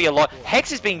is going to be a lot.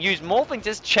 Hex is being used. Morphling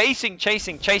just chasing.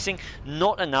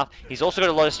 Not enough. He's also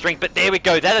got a lot of strength. But there we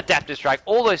go. That Adaptive Strike.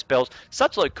 All those spells.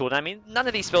 Such low cooldown. I mean, none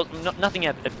of these spells. Nothing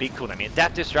have a big cooldown. I mean,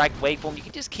 Adaptive Strike, Waveform. You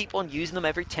can just keep on using them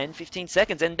every 10-15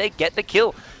 seconds, and they get the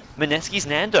kill. Mineski's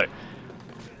Nando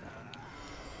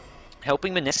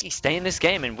helping Mineski stay in this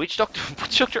game, and Witch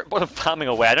Doctor at bottom farming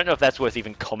away. I don't know if that's worth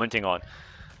even commenting on.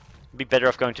 It'd be better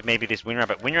off going to maybe this Winra,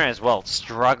 but Winra as well.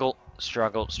 Struggle.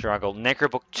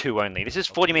 Necrobook 2 only. This is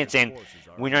 40 minutes in.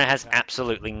 Winra has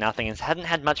absolutely nothing and hadn't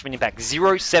had much of an impact.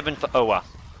 0-7 for Oa.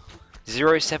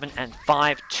 0-7 and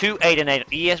 5. 2-8 and 8.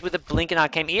 ES with a Blink and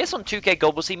Arcane. ES on 2k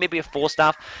gold. We'll see maybe a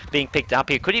 4-staff being picked up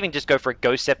here. Could even just go for a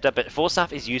Ghost Scepter, but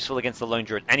 4-staff is useful against the Lone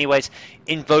Druid. Anyways,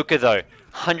 Invoker though.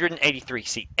 183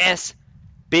 CS.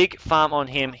 Big farm on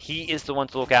him. He is the one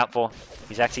to look out for.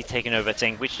 He's actually taken over,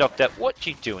 saying, Witch Doctor, what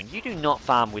you doing? You do not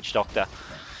farm, Witch Doctor.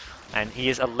 And he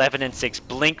is 11 and 6.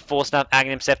 Blink, 4-staff,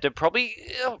 Aghanim Scepter. Probably,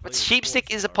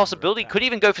 Sheepstick is a possibility. Could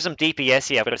even go for some DPS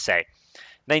here, I've got to say.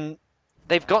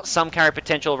 They've got some carry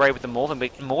potential already with the Morphin,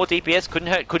 but more DPS couldn't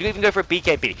hurt. Could even go for a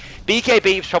BKB.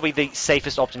 BKB is probably the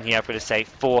safest option here, I've got to say,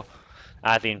 for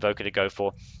the Invoker to go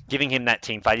for, giving him that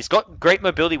team fight. He's got great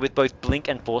mobility with both Blink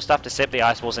and 4-staff to set the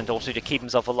Ice Walls and also to keep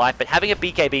himself alive, but having a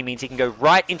BKB means he can go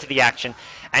right into the action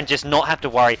and just not have to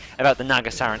worry about the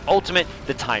Nagasaren ultimate,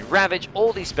 the Tide Ravage,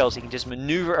 all these spells he can just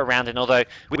maneuver around. And although,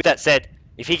 with that said,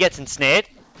 if he gets ensnared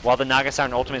while the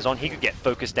Nagasaren ultimate is on, he could get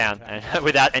focused down and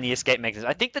without any escape mechanism.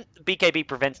 I think that BKB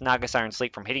prevents Nagasaren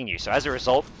sleep from hitting you, so as a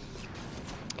result,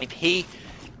 if he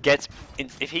gets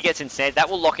ensnared, that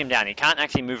will lock him down. He can't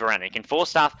actually move around. He can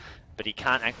 4-staff, but he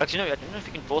can't actually, no, I don't know if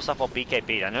you can 4-staff or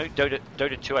BKB. I know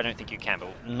Dota 2 I don't think you can, but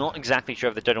I'm not exactly sure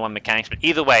of the Dota 1 mechanics, but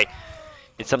either way,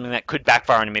 it's something that could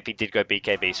backfire on him if he did go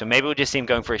BKB. So maybe we'll just see him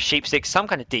going for a Sheepstick, some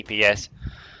kind of DPS,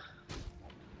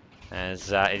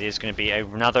 as it is going to be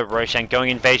another Roshan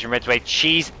going Invasion Red's way.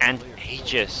 Cheese and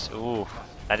Aegis. Ooh,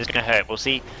 that is going to hurt. We'll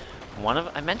see one of,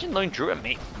 I mentioned Lone Druid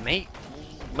may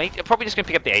probably just going to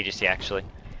pick up the Aegis here actually.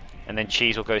 And then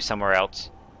Cheese will go somewhere else.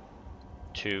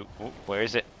 Ooh, where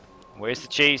is it? Where's the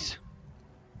cheese?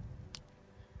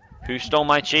 Who stole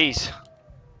my cheese?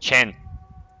 Chen.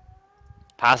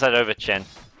 Pass that over, Chen.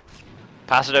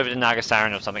 Pass it over to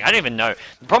Nagasiren or something. I don't even know.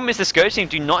 The problem is the Scourge team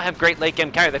do not have great late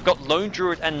game carry. They've got Lone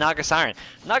Druid and Nagasiren.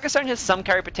 Nagasiren has some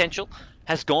carry potential.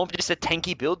 Has gone for just a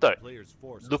tanky build though.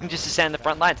 Looking just to stand in the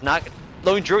front lines.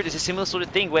 Lone Druid is a similar sort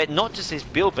of thing where not just his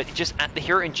build, but just at the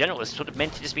hero in general is sort of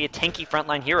meant to just be a tanky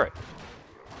frontline hero.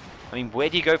 I mean, where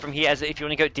do you go from here as if you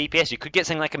want to go DPS? You could get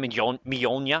something like a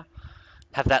Mjolnir.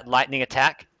 Have that lightning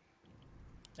attack.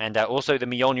 And also the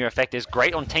Mjolnir effect is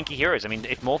great on tanky heroes. I mean,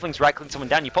 if Morphling's right-clicking someone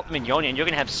down, you pop the Mjolnir and you're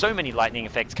going to have so many lightning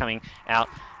effects coming out.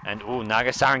 And, ooh,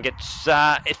 Nagasiren gets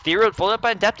Ethereal followed up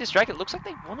by Adaptive Strike. It looks like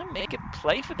they want to make a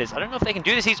play for this. I don't know if they can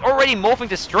do this. He's already morphing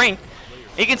to Strength.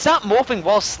 He can start morphing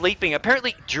while sleeping.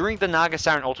 Apparently, during the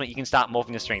Nagasiren ultimate, you can start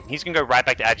morphing to Strength. He's going to go right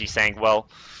back to Agi saying, well,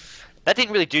 that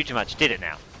didn't really do too much, did it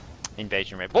now?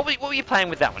 Invasion Red. What were you playing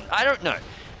with that one? I don't know.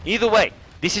 Either way,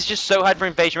 this is just so hard for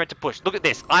Invasion Red to push. Look at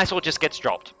this. Iceor just gets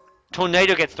dropped.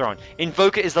 Tornado gets thrown.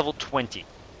 Invoker is level 20.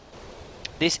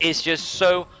 This is just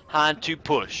so hard to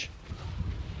push.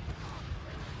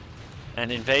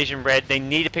 And Invasion Red, they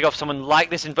need to pick off someone like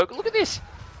this Invoker. Look at this.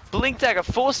 Blink Dagger,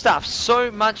 4 staff,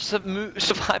 so much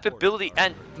survivability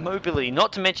and mobility.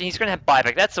 Not to mention he's going to have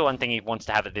buyback. That's the one thing he wants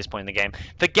to have at this point in the game.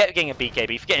 Forget getting a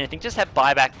BKB, forget anything. Just have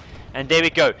buyback. And there we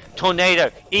go.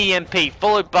 Tornado, EMP,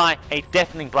 followed by a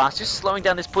Deafening Blast. Just slowing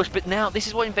down this push. But now, this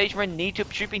is what Invasion Red need to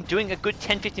have been doing a good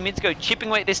 10-15 minutes ago. Chipping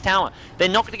away at this tower. They're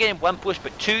not going to get in 1 push,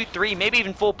 but 2, 3, maybe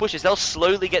even 4 pushes. They'll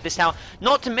slowly get this tower.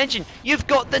 Not to mention, you've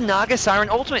got the Nagasiren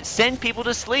ultimate. Send people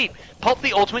to sleep. Pop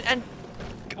the ultimate and...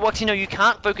 Well, you know, you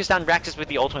can't focus down Raxus with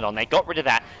the ultimate on. They got rid of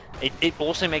that. It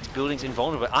also makes buildings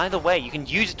invulnerable. Either way, you can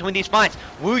use it to win these fights.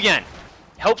 Wu Yan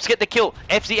helps get the kill.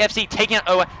 FZ taking out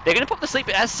Oa. They're going to pop the sleep,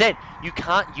 but as said, you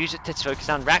can't use it to focus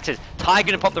down Raxus. Ty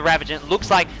going to pop the Ravage, and it looks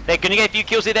like they're going to get a few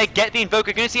kills here. They get the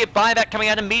Invoker. Going to see a buyback coming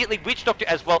out immediately. Witch Doctor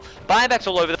as well. Buybacks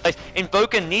all over the place.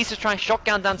 Invoker needs to try and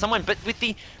shotgun down someone, but with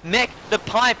the mech, the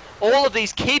pipe, all of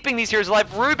these keeping these heroes alive.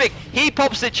 Rubik, he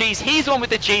pops the cheese. He's the one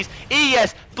with the cheese.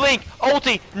 ES, Blink,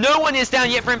 Ulti. No one is down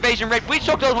yet for Invasion Red. Witch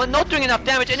Doctor not doing enough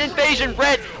damage, and Invasion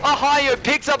Red, Ohio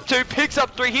picks up 2, picks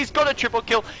up 3. He's got a triple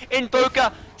kill.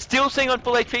 Invoker still sitting on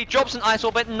full HP, drops an Ice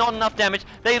Orb, but not enough damage.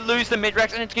 They lose the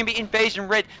mid-racks, and it's going to be Invasion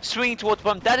Red swinging towards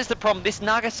bottom. That is the problem. This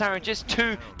Nagasiren just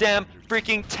too damn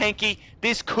freaking tanky.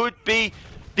 This could be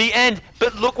the end,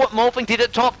 but look what Morphling did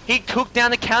at top. He took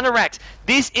down the counter-racks.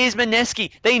 This is Mineski.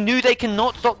 They knew they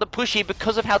cannot stop the push here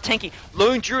because of how tanky.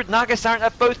 Lone Druid, Nagasiren are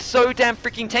both so damn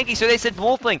freaking tanky, so they said,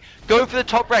 Morphling, go for the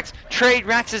top racks, trade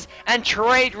Raxes, and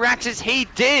trade Raxes he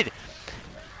did.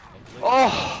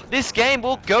 Oh, this game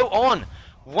will go on.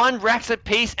 1 Rax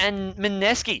apiece and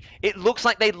Mineski. It looks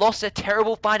like they lost a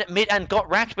terrible fight at mid and got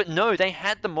racked, but no, they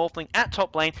had the Morphling at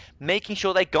top lane, making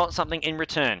sure they got something in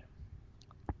return.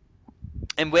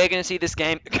 And we're going to see this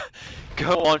game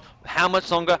go on. How much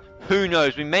longer? Who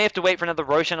knows? We may have to wait for another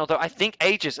Roshan, although I think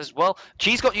ages as well.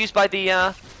 Cheese got used by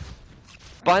the,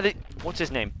 what's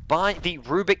his name? By the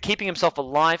Rubik, keeping himself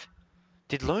alive.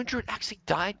 Did Lone Druid actually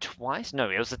die twice? No,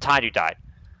 it was the Tide who died.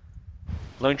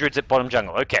 Lone Druid's at bottom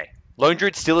jungle. Okay. Lone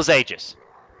Druid still is Aegis.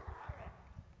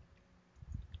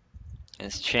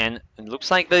 As Chen, it looks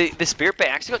like the Spirit Bear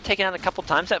actually got taken out a couple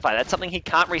times that fight. That's something he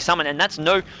can't resummon, and that's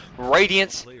no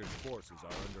Radiance,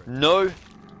 no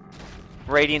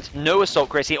Radiance, no Assault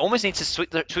Crest. He almost needs to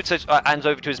switch those items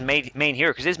over to his main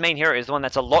hero, because his main hero is the one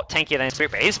that's a lot tankier than his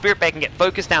Spirit Bear. His Spirit Bear can get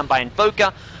focused down by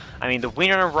Invoker. I mean, the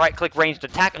winner on a right-click ranged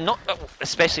attack, not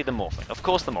especially the Morphling. Of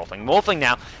course the Morphling. Morphling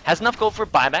now has enough gold for a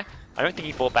buyback. I don't think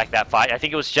he fought back that fight. I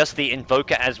think it was just the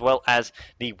Invoker as well as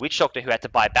the Witch Doctor who had to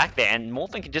buy back there. And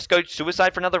Morphling can just go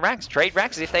suicide for another Rax. Trade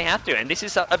Rax if they have to. And this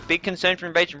is a big concern for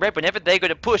Invasion Red. Whenever they go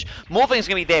to push, Morphling's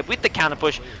going to be there with the counter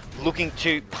push, looking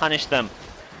to punish them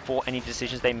for any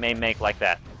decisions they may make like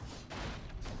that.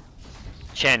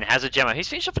 Chen has a Gemma. He's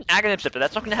finished off an Aghanim but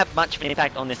that's not going to have much of an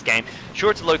impact on this game.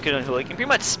 Sure, it's a low kill on Hula. He can pretty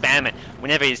much spam it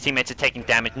whenever his teammates are taking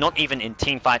damage, not even in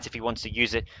team fights if he wants to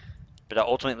use it. But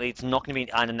ultimately, it's not going to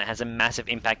be an item that has a massive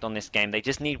impact on this game. They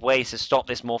just need ways to stop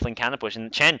this Morphling counter push,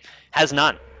 and Chen has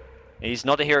none. He's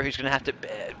not a hero who's going to have to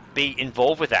be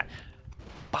involved with that.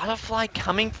 Butterfly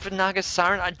coming for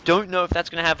Nagasiren, I don't know if that's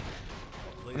going to have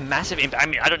massive impact. I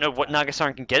mean, I don't know what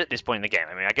Nagasiren can get at this point in the game.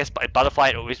 I mean, I guess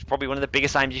Butterfly is probably one of the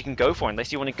biggest items you can go for,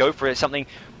 unless you want to go for something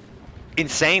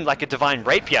insane like a Divine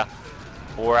Rapier.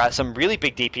 Or some really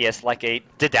big DPS like a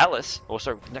Daedalus. Or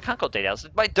sorry, I can't call it Daedalus.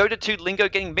 My Dota 2 lingo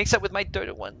getting mixed up with my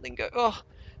Dota 1 lingo. Oh,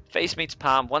 face meets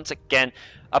palm once again.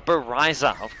 A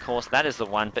Baraiza, of course, that is the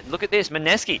one. But look at this,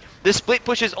 Mineski. The split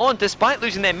pushes on despite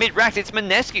losing their mid-racks. It's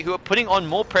Mineski who are putting on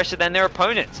more pressure than their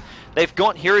opponents. They've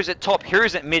got heroes at top,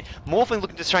 heroes at mid. Morphling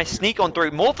looking to try and sneak on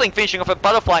through. Morphling finishing off a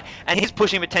Butterfly, and his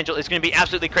pushing potential is going to be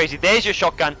absolutely crazy. There's your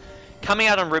shotgun. coming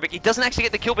out on Rubik. He doesn't actually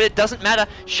get the kill, but it doesn't matter.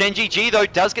 Shenji G, though,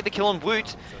 does get the kill on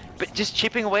Woot, but just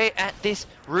chipping away at this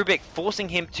Rubik, forcing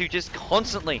him to just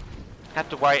constantly have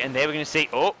to worry. And there we're going to see,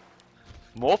 oh,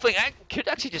 Morphling could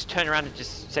actually just turn around and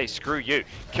just say, screw you,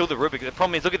 kill the Rubik. The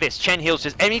problem is, look at this, Chen heals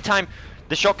just anytime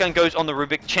the shotgun goes on the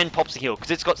Rubik, Chen pops the heal,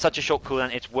 because it's got such a short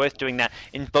cooldown, it's worth doing that.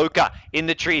 Invoker in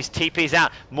the trees, TP's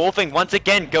out. Morphling once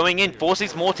again going in,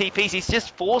 forces more TPs. He's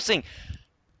just forcing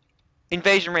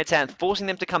Invasion Red's hand, forcing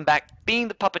them to come back, being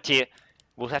the puppeteer.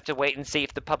 We'll have to wait and see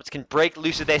if the puppets can break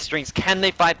loose of their strings. Can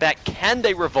they fight back? Can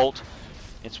they revolt?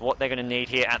 It's what they're going to need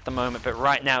here at the moment, but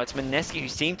right now it's Mineski who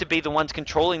seem to be the ones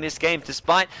controlling this game,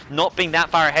 despite not being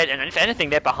that far ahead, and if anything,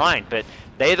 they're behind, but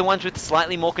they're the ones with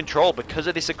slightly more control because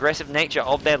of this aggressive nature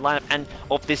of their lineup and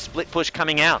of this split push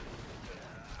coming out.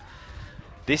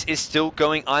 This is still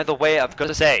going either way, I've got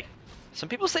to say. Some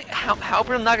people say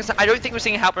Halberd on Nagasaren. I don't think we're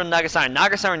seeing Halberd on Nagasaren.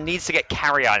 Nagasaren needs to get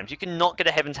carry items. You cannot get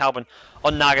a Heaven's Halberd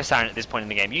on Nagasaren at this point in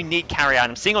the game. You need carry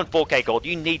items. Seeing on 4k gold,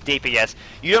 you need DPS.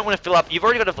 You don't want to fill up. You've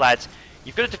already got a Vlad's.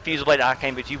 You've got a Diffusal Blade,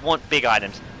 Arcane Boots, you want big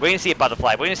items. We're going to see a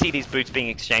Butterfly, we're going to see these boots being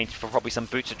exchanged for probably some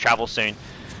boots of travel soon.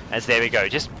 As there we go,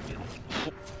 just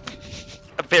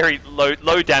a very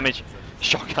low damage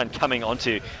shotgun coming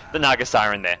onto the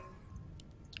Nagasaren there.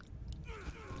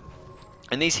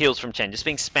 And these heals from Chen just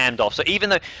being spammed off. So even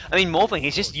though, I mean, Morphling,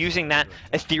 he's just using that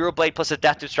Ethereal Blade plus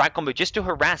Adaptive Strike combo just to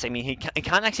harass. I mean, he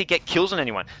can't actually get kills on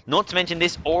anyone. Not to mention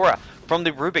this aura from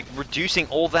the Rubik, reducing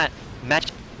all that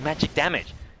magic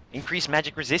damage. Increased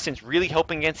magic resistance, really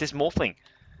helping against this Morphling.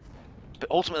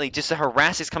 But ultimately, just a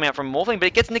harass is coming out from Morphling, but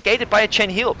it gets negated by a Chen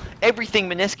heal. Everything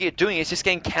Mineski are doing is just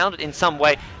getting countered in some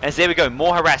way, as there we go,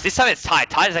 more harass. This time it's Tide.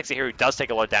 Tide is actually a hero who does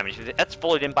take a lot of damage. That's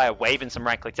followed in by a wave and some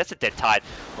right clicks. That's a dead Tide,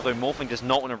 although Morphling does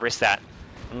not want to risk that.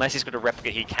 Unless he's got a replica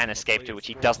he can escape to, which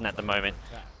he doesn't at the moment.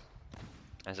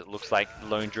 As it looks like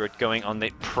Lone Druid going on the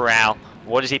prowl.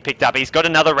 What has he picked up? He's got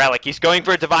another relic. He's going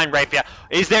for a Divine Rapier.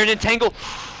 Is there an Entangle?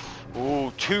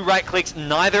 Ooh, 2 right clicks.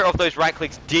 Neither of those right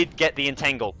clicks did get the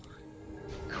Entangle.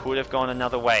 Could have gone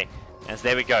another way. As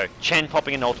there we go. Chen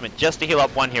popping an ultimate just to heal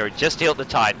up one hero, just to heal up the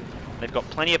Tide. They've got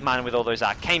plenty of mana with all those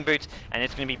Arcane Boots, and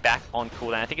it's going to be back on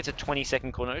cooldown. I think it's a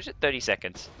 20-second cooldown. Or is it 30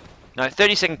 seconds? No,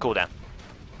 30-second cooldown.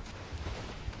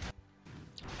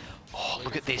 Oh,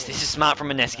 look at this. This is smart from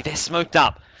Mineski. They're smoked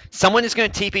up. Someone is going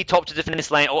to TP top to defend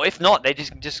this lane, or if not, they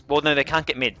just well, no, they can't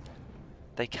get mid.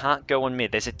 They can't go on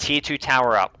mid. There's a tier 2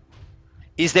 tower up.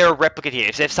 Is there a replicate here?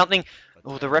 If there's something...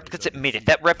 Oh, the replicate's at mid. If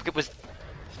that replicate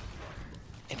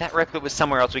was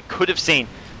somewhere else, we could have seen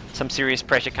some serious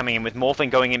pressure coming in with Morphling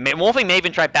going in. Morphling may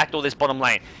even try backdoor this bottom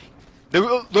lane. The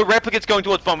replicate's going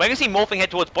towards bottom. We're going to see Morphling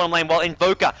head towards bottom lane while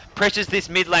Invoker pressures this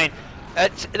mid lane.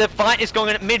 The fight is going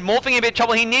on at mid. Morphling in a bit of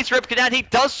trouble. He needs to replicate out. He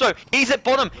does so. He's at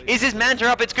bottom. Is his manta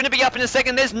up? It's going to be up in a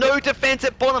second. There's no defense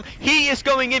at bottom. He is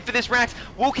going in for this Rax.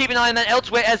 We'll keep an eye on that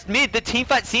elsewhere as mid. The team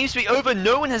fight seems to be over.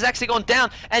 No one has actually gone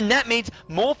down. And that means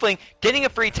Morphling getting a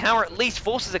free tower at least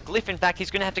forces a glyph. In fact,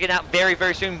 he's going to have to get out very,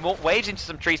 very soon. Waves into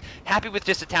some trees. Happy with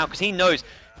just a tower because he knows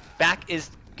back is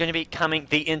going to be coming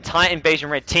the entire Invasion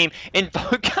Red team.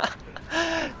 Invoker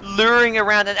luring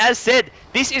around. And as said,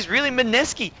 this is really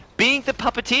Mineski being the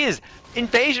puppeteers.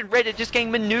 Invasion Red are just getting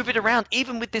maneuvered around,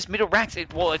 even with this middle Rax.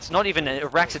 Well, it's not even a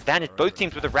Rax advantage. Both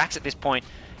teams with a Rax at this point.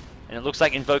 And it looks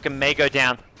like Invoker may go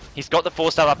down. He's got the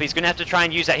 4-star up. He's going to have to try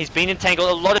and use that. He's been entangled.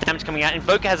 A lot of damage coming out.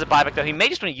 Invoker has a buyback, though. He may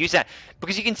just want to use that.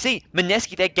 Because you can see,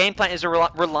 Mineski, their game plan is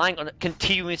relying on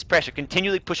continuous pressure.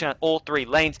 Continually pushing out all 3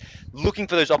 lanes. Looking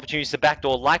for those opportunities to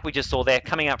backdoor, like we just saw there,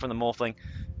 coming out from the Morphling.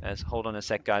 Hold on a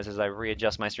sec, guys, as I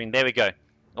readjust my screen. There we go.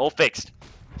 All fixed.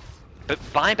 But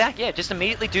buyback, yeah, just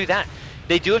immediately do that.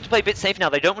 They do have to play a bit safe now.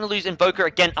 They don't want to lose Invoker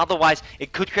again, otherwise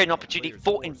it could create an opportunity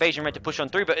for Invasion Red to push on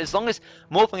through. But as long as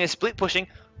Morphling is split pushing,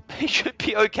 they should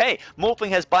be okay. Morphling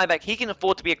has buyback. He can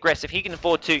afford to be aggressive. He can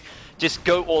afford to just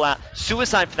go all out.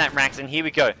 Suicide for that Rax, and here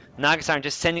we go. Nagasaren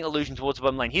just sending Illusion towards the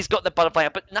bottom lane. He's got the butterfly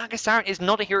up, but Nagasaren is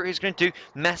not a hero who's going to do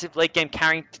massive late game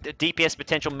carrying DPS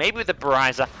potential, maybe with a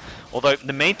Baraiza. Although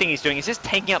the main thing he's doing is just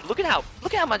taking up. Look at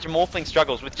how much Morphling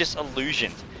struggles with just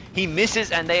illusions. He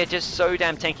misses, and they are just so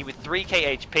damn tanky with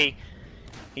 3k HP.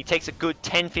 He takes a good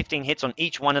 10-15 hits on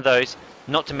each one of those.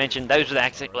 Not to mention, those are the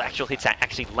actual hits that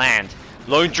actually land.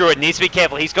 Lone Druid needs to be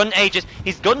careful. He's got an Aegis.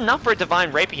 He's got enough for a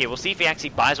Divine Rapier here. We'll see if he actually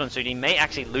buys one soon. He may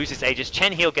actually lose his Aegis.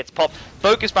 Chen heal gets popped.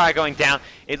 Focus Fire going down.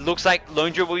 It looks like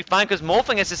Lone Druid will be fine because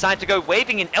Morphling has decided to go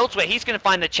waving in elsewhere. He's going to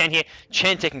find the Chen here.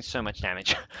 Chen taking so much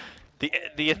damage.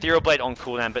 the Ethereal Blade on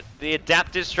cooldown, but the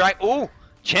Adaptive Strike. Ooh,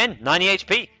 Chen, 90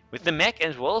 HP. With the mech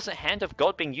as well as the Hand of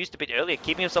God being used a bit earlier,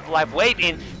 keeping himself alive. Wave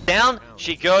in. Down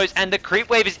she goes, and the creep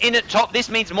wave is in at top. This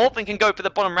means Morphling can go for the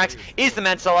bottom racks. Is the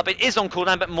man still up? It is on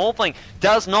cooldown, but Morphling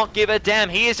does not give a damn.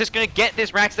 He is just going to get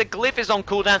this racks. The glyph is on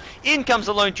cooldown. In comes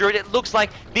the lone druid. It looks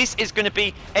like this is going to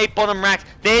be a bottom rack.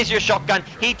 There's your shotgun.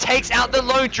 He takes out the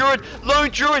lone druid. Lone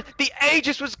druid, the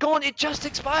Aegis was gone. It just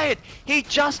expired. He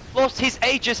just lost his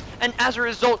Aegis, and as a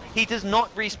result, he does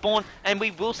not respawn, and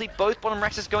we will see both bottom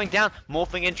racks going down.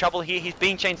 Morphling in trouble here. He's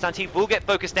being chain stunned. He will get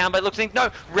focused down, but it looks like no,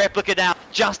 replica down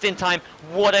just in time.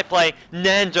 What a play.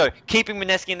 Nando keeping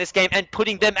Mineski in this game and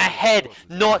putting them ahead,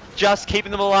 not just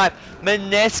keeping them alive.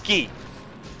 Mineski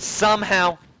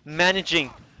somehow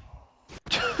managing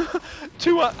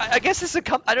to I guess this is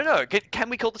a I don't know, can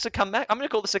we call this a comeback? I'm going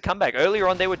to call this a comeback. Earlier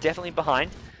on they were definitely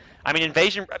behind. I mean,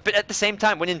 Invasion, but at the same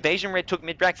time, when Invasion Red took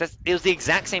mid racks, it was the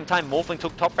exact same time Morphling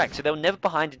took top racks. So they were never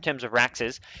behind in terms of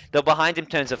raxes. They were behind in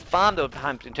terms of farm. They were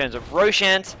behind in terms of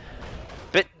Roshans.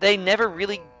 But they never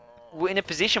really were in a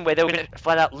position where they were going to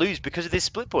flat out lose because of this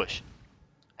split push.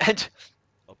 And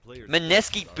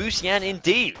Mineski Busyan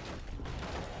indeed.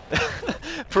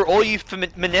 For all you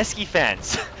Mineski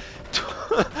fans.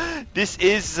 This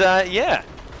is, yeah.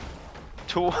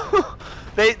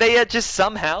 They are just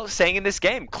somehow staying in this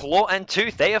game. Claw and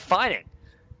Tooth, they are fighting.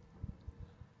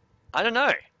 I don't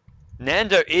know.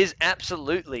 Nando is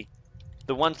absolutely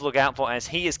the one to look out for, as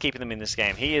he is keeping them in this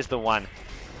game. He is the one.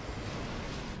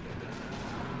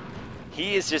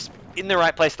 He is just in the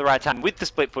right place at the right time with the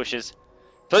split pushes.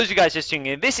 For those of you guys just tuning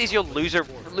in, this is your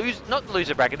not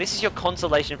loser bracket, this is your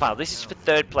consolation final. This is for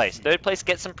third place. Third place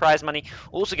gets some prize money,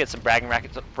 also gets some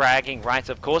bragging rights,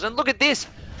 of course. And look at this.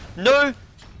 No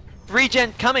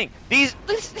regen coming. This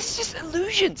is just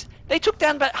illusions. They took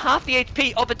down about half the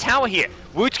HP of a tower here.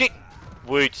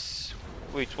 Woots,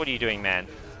 what are you doing, man?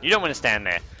 You don't want to stand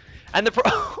there. And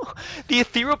the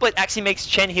Ethereal Blade actually makes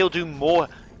Chen Heal do more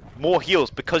heals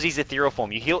because he's Ethereal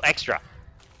form. You heal extra.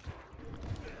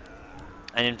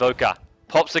 An Invoker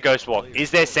pops the Ghost Walk.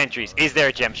 Is there sentries? Is there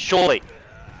a gem? Surely.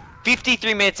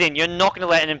 53 minutes in, you're not going to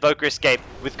let an Invoker escape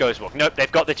with Ghost Walk. Nope,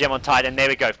 they've got the gem on tight, and there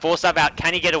we go. 4-star out.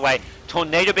 Can he get away?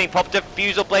 Tornado being popped.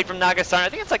 Diffusal Blade from Nagasiren. I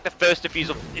think it's like the first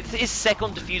Diffusal. It's his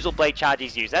second Diffusal Blade charge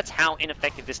he's used. That's how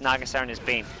ineffective this Nagasiren has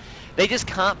been. They just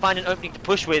can't find an opening to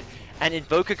push with, and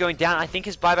Invoker going down. I think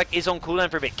his buyback is on cooldown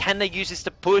for a bit. Can they use this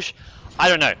to push? I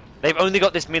don't know. They've only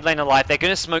got this mid lane alive. They're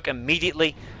going to smoke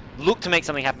immediately. Look to make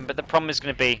something happen, but the problem is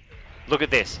going to be, look at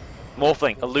this.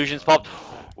 Morphling, illusions popped.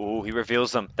 Ooh, he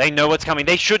reveals them. They know what's coming.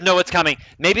 They should know what's coming.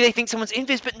 Maybe they think someone's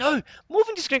invis, but no.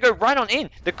 Morphling just going to go right on in.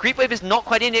 The creep wave is not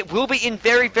quite in. It will be in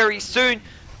very, very soon.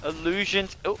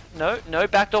 Illusions. Oh, no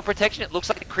backdoor protection. It looks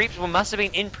like the creeps must have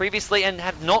been in previously and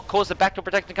have not caused the backdoor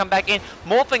protection to come back in.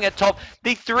 Morphling at top.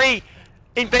 The three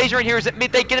Invasion right here is at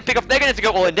mid. They get a pick off. They're going to have to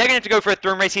go all in. They're going to have to go for a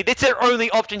throne race here. That's their only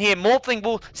option here. Morphling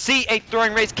will see a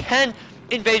throne race. Can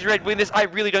Invasion Red win this? I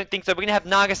really don't think so. We're going to have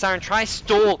Nagasiren try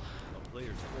stall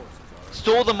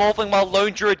the Morphling while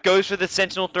Lone Druid goes for the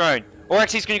Sentinel Throne. Or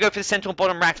actually he's going to go for the Sentinel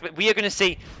bottom racks, but we are going to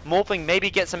see Morphling maybe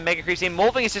get some Mega Creeps in.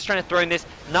 Morphling is just trying to throw in this.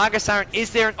 Nagasiren,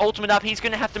 is there an ultimate up? He's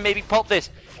going to have to maybe pop this.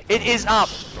 It is up.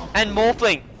 And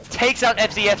Morphling takes out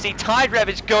FCFC. Tide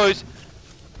Ravage goes.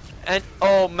 And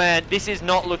oh man, this is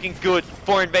not looking good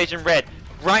for Invasion Red.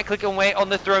 Right click away on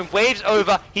the throne, waves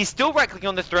over. He's still right clicking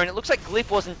on the throne. It looks like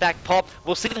Glyph was in fact popped.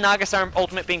 We'll see the Nagasiren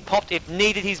ultimate being popped if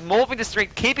needed. He's morphing to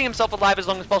strength, keeping himself alive as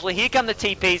long as possible. Here come the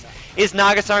TPs. Is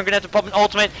Nagasiren going to have to pop an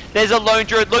ultimate? There's a Lone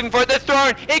Druid looking for it. The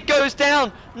throne, it goes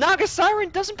down.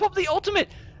 Nagasiren doesn't pop the ultimate.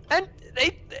 And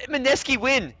Mineski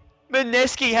win.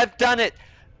 Mineski have done it.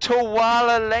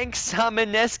 Tuala Lengsa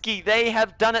Mineski, they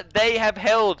have done it. They have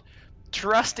held.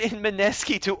 Trust in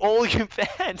Mineski to all you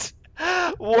fans.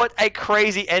 What a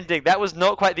crazy ending. That was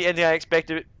not quite the ending I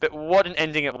expected, but what an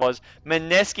ending it was.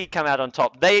 Mineski come out on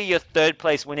top. They are your third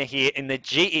place winner here in the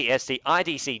GEST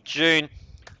IDC June.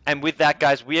 And with that,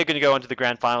 guys, we are going to go on to the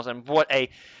grand finals. And what a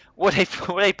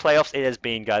playoffs it has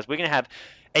been, guys. We're going to have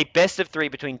a best of 3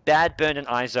 between Bad, Burn, and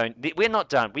iZone. We're not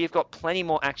done. We've got plenty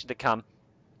more action to come,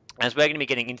 as we're going to be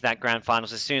getting into that grand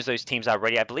finals as soon as those teams are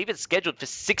ready. I believe it's scheduled for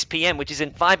 6 p.m., which is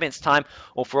in 5 minutes' time,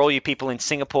 or for all you people in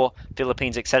Singapore,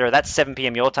 Philippines, etc., that's 7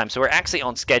 p.m. your time. So we're actually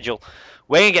on schedule.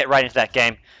 We're going to get right into that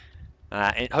game,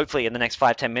 and hopefully in the next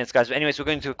 5-10 minutes, guys. But anyways, we're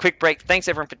going to do a quick break. Thanks,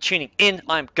 everyone, for tuning in.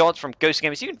 I'm GoDz from Ghost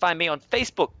Gamers. You can find me on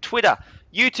Facebook, Twitter,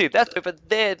 YouTube. That's over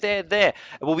there. And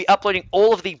we'll be uploading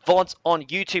all of the VODs on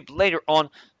YouTube later on,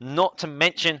 not to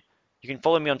mention you can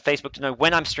follow me on Facebook to know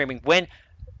when I'm streaming, when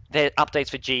there are updates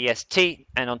for GEST,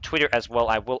 and on Twitter as well.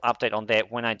 I will update on there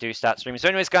when I do start streaming. So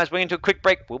anyways, guys, we're going to do a quick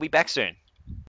break. We'll be back soon.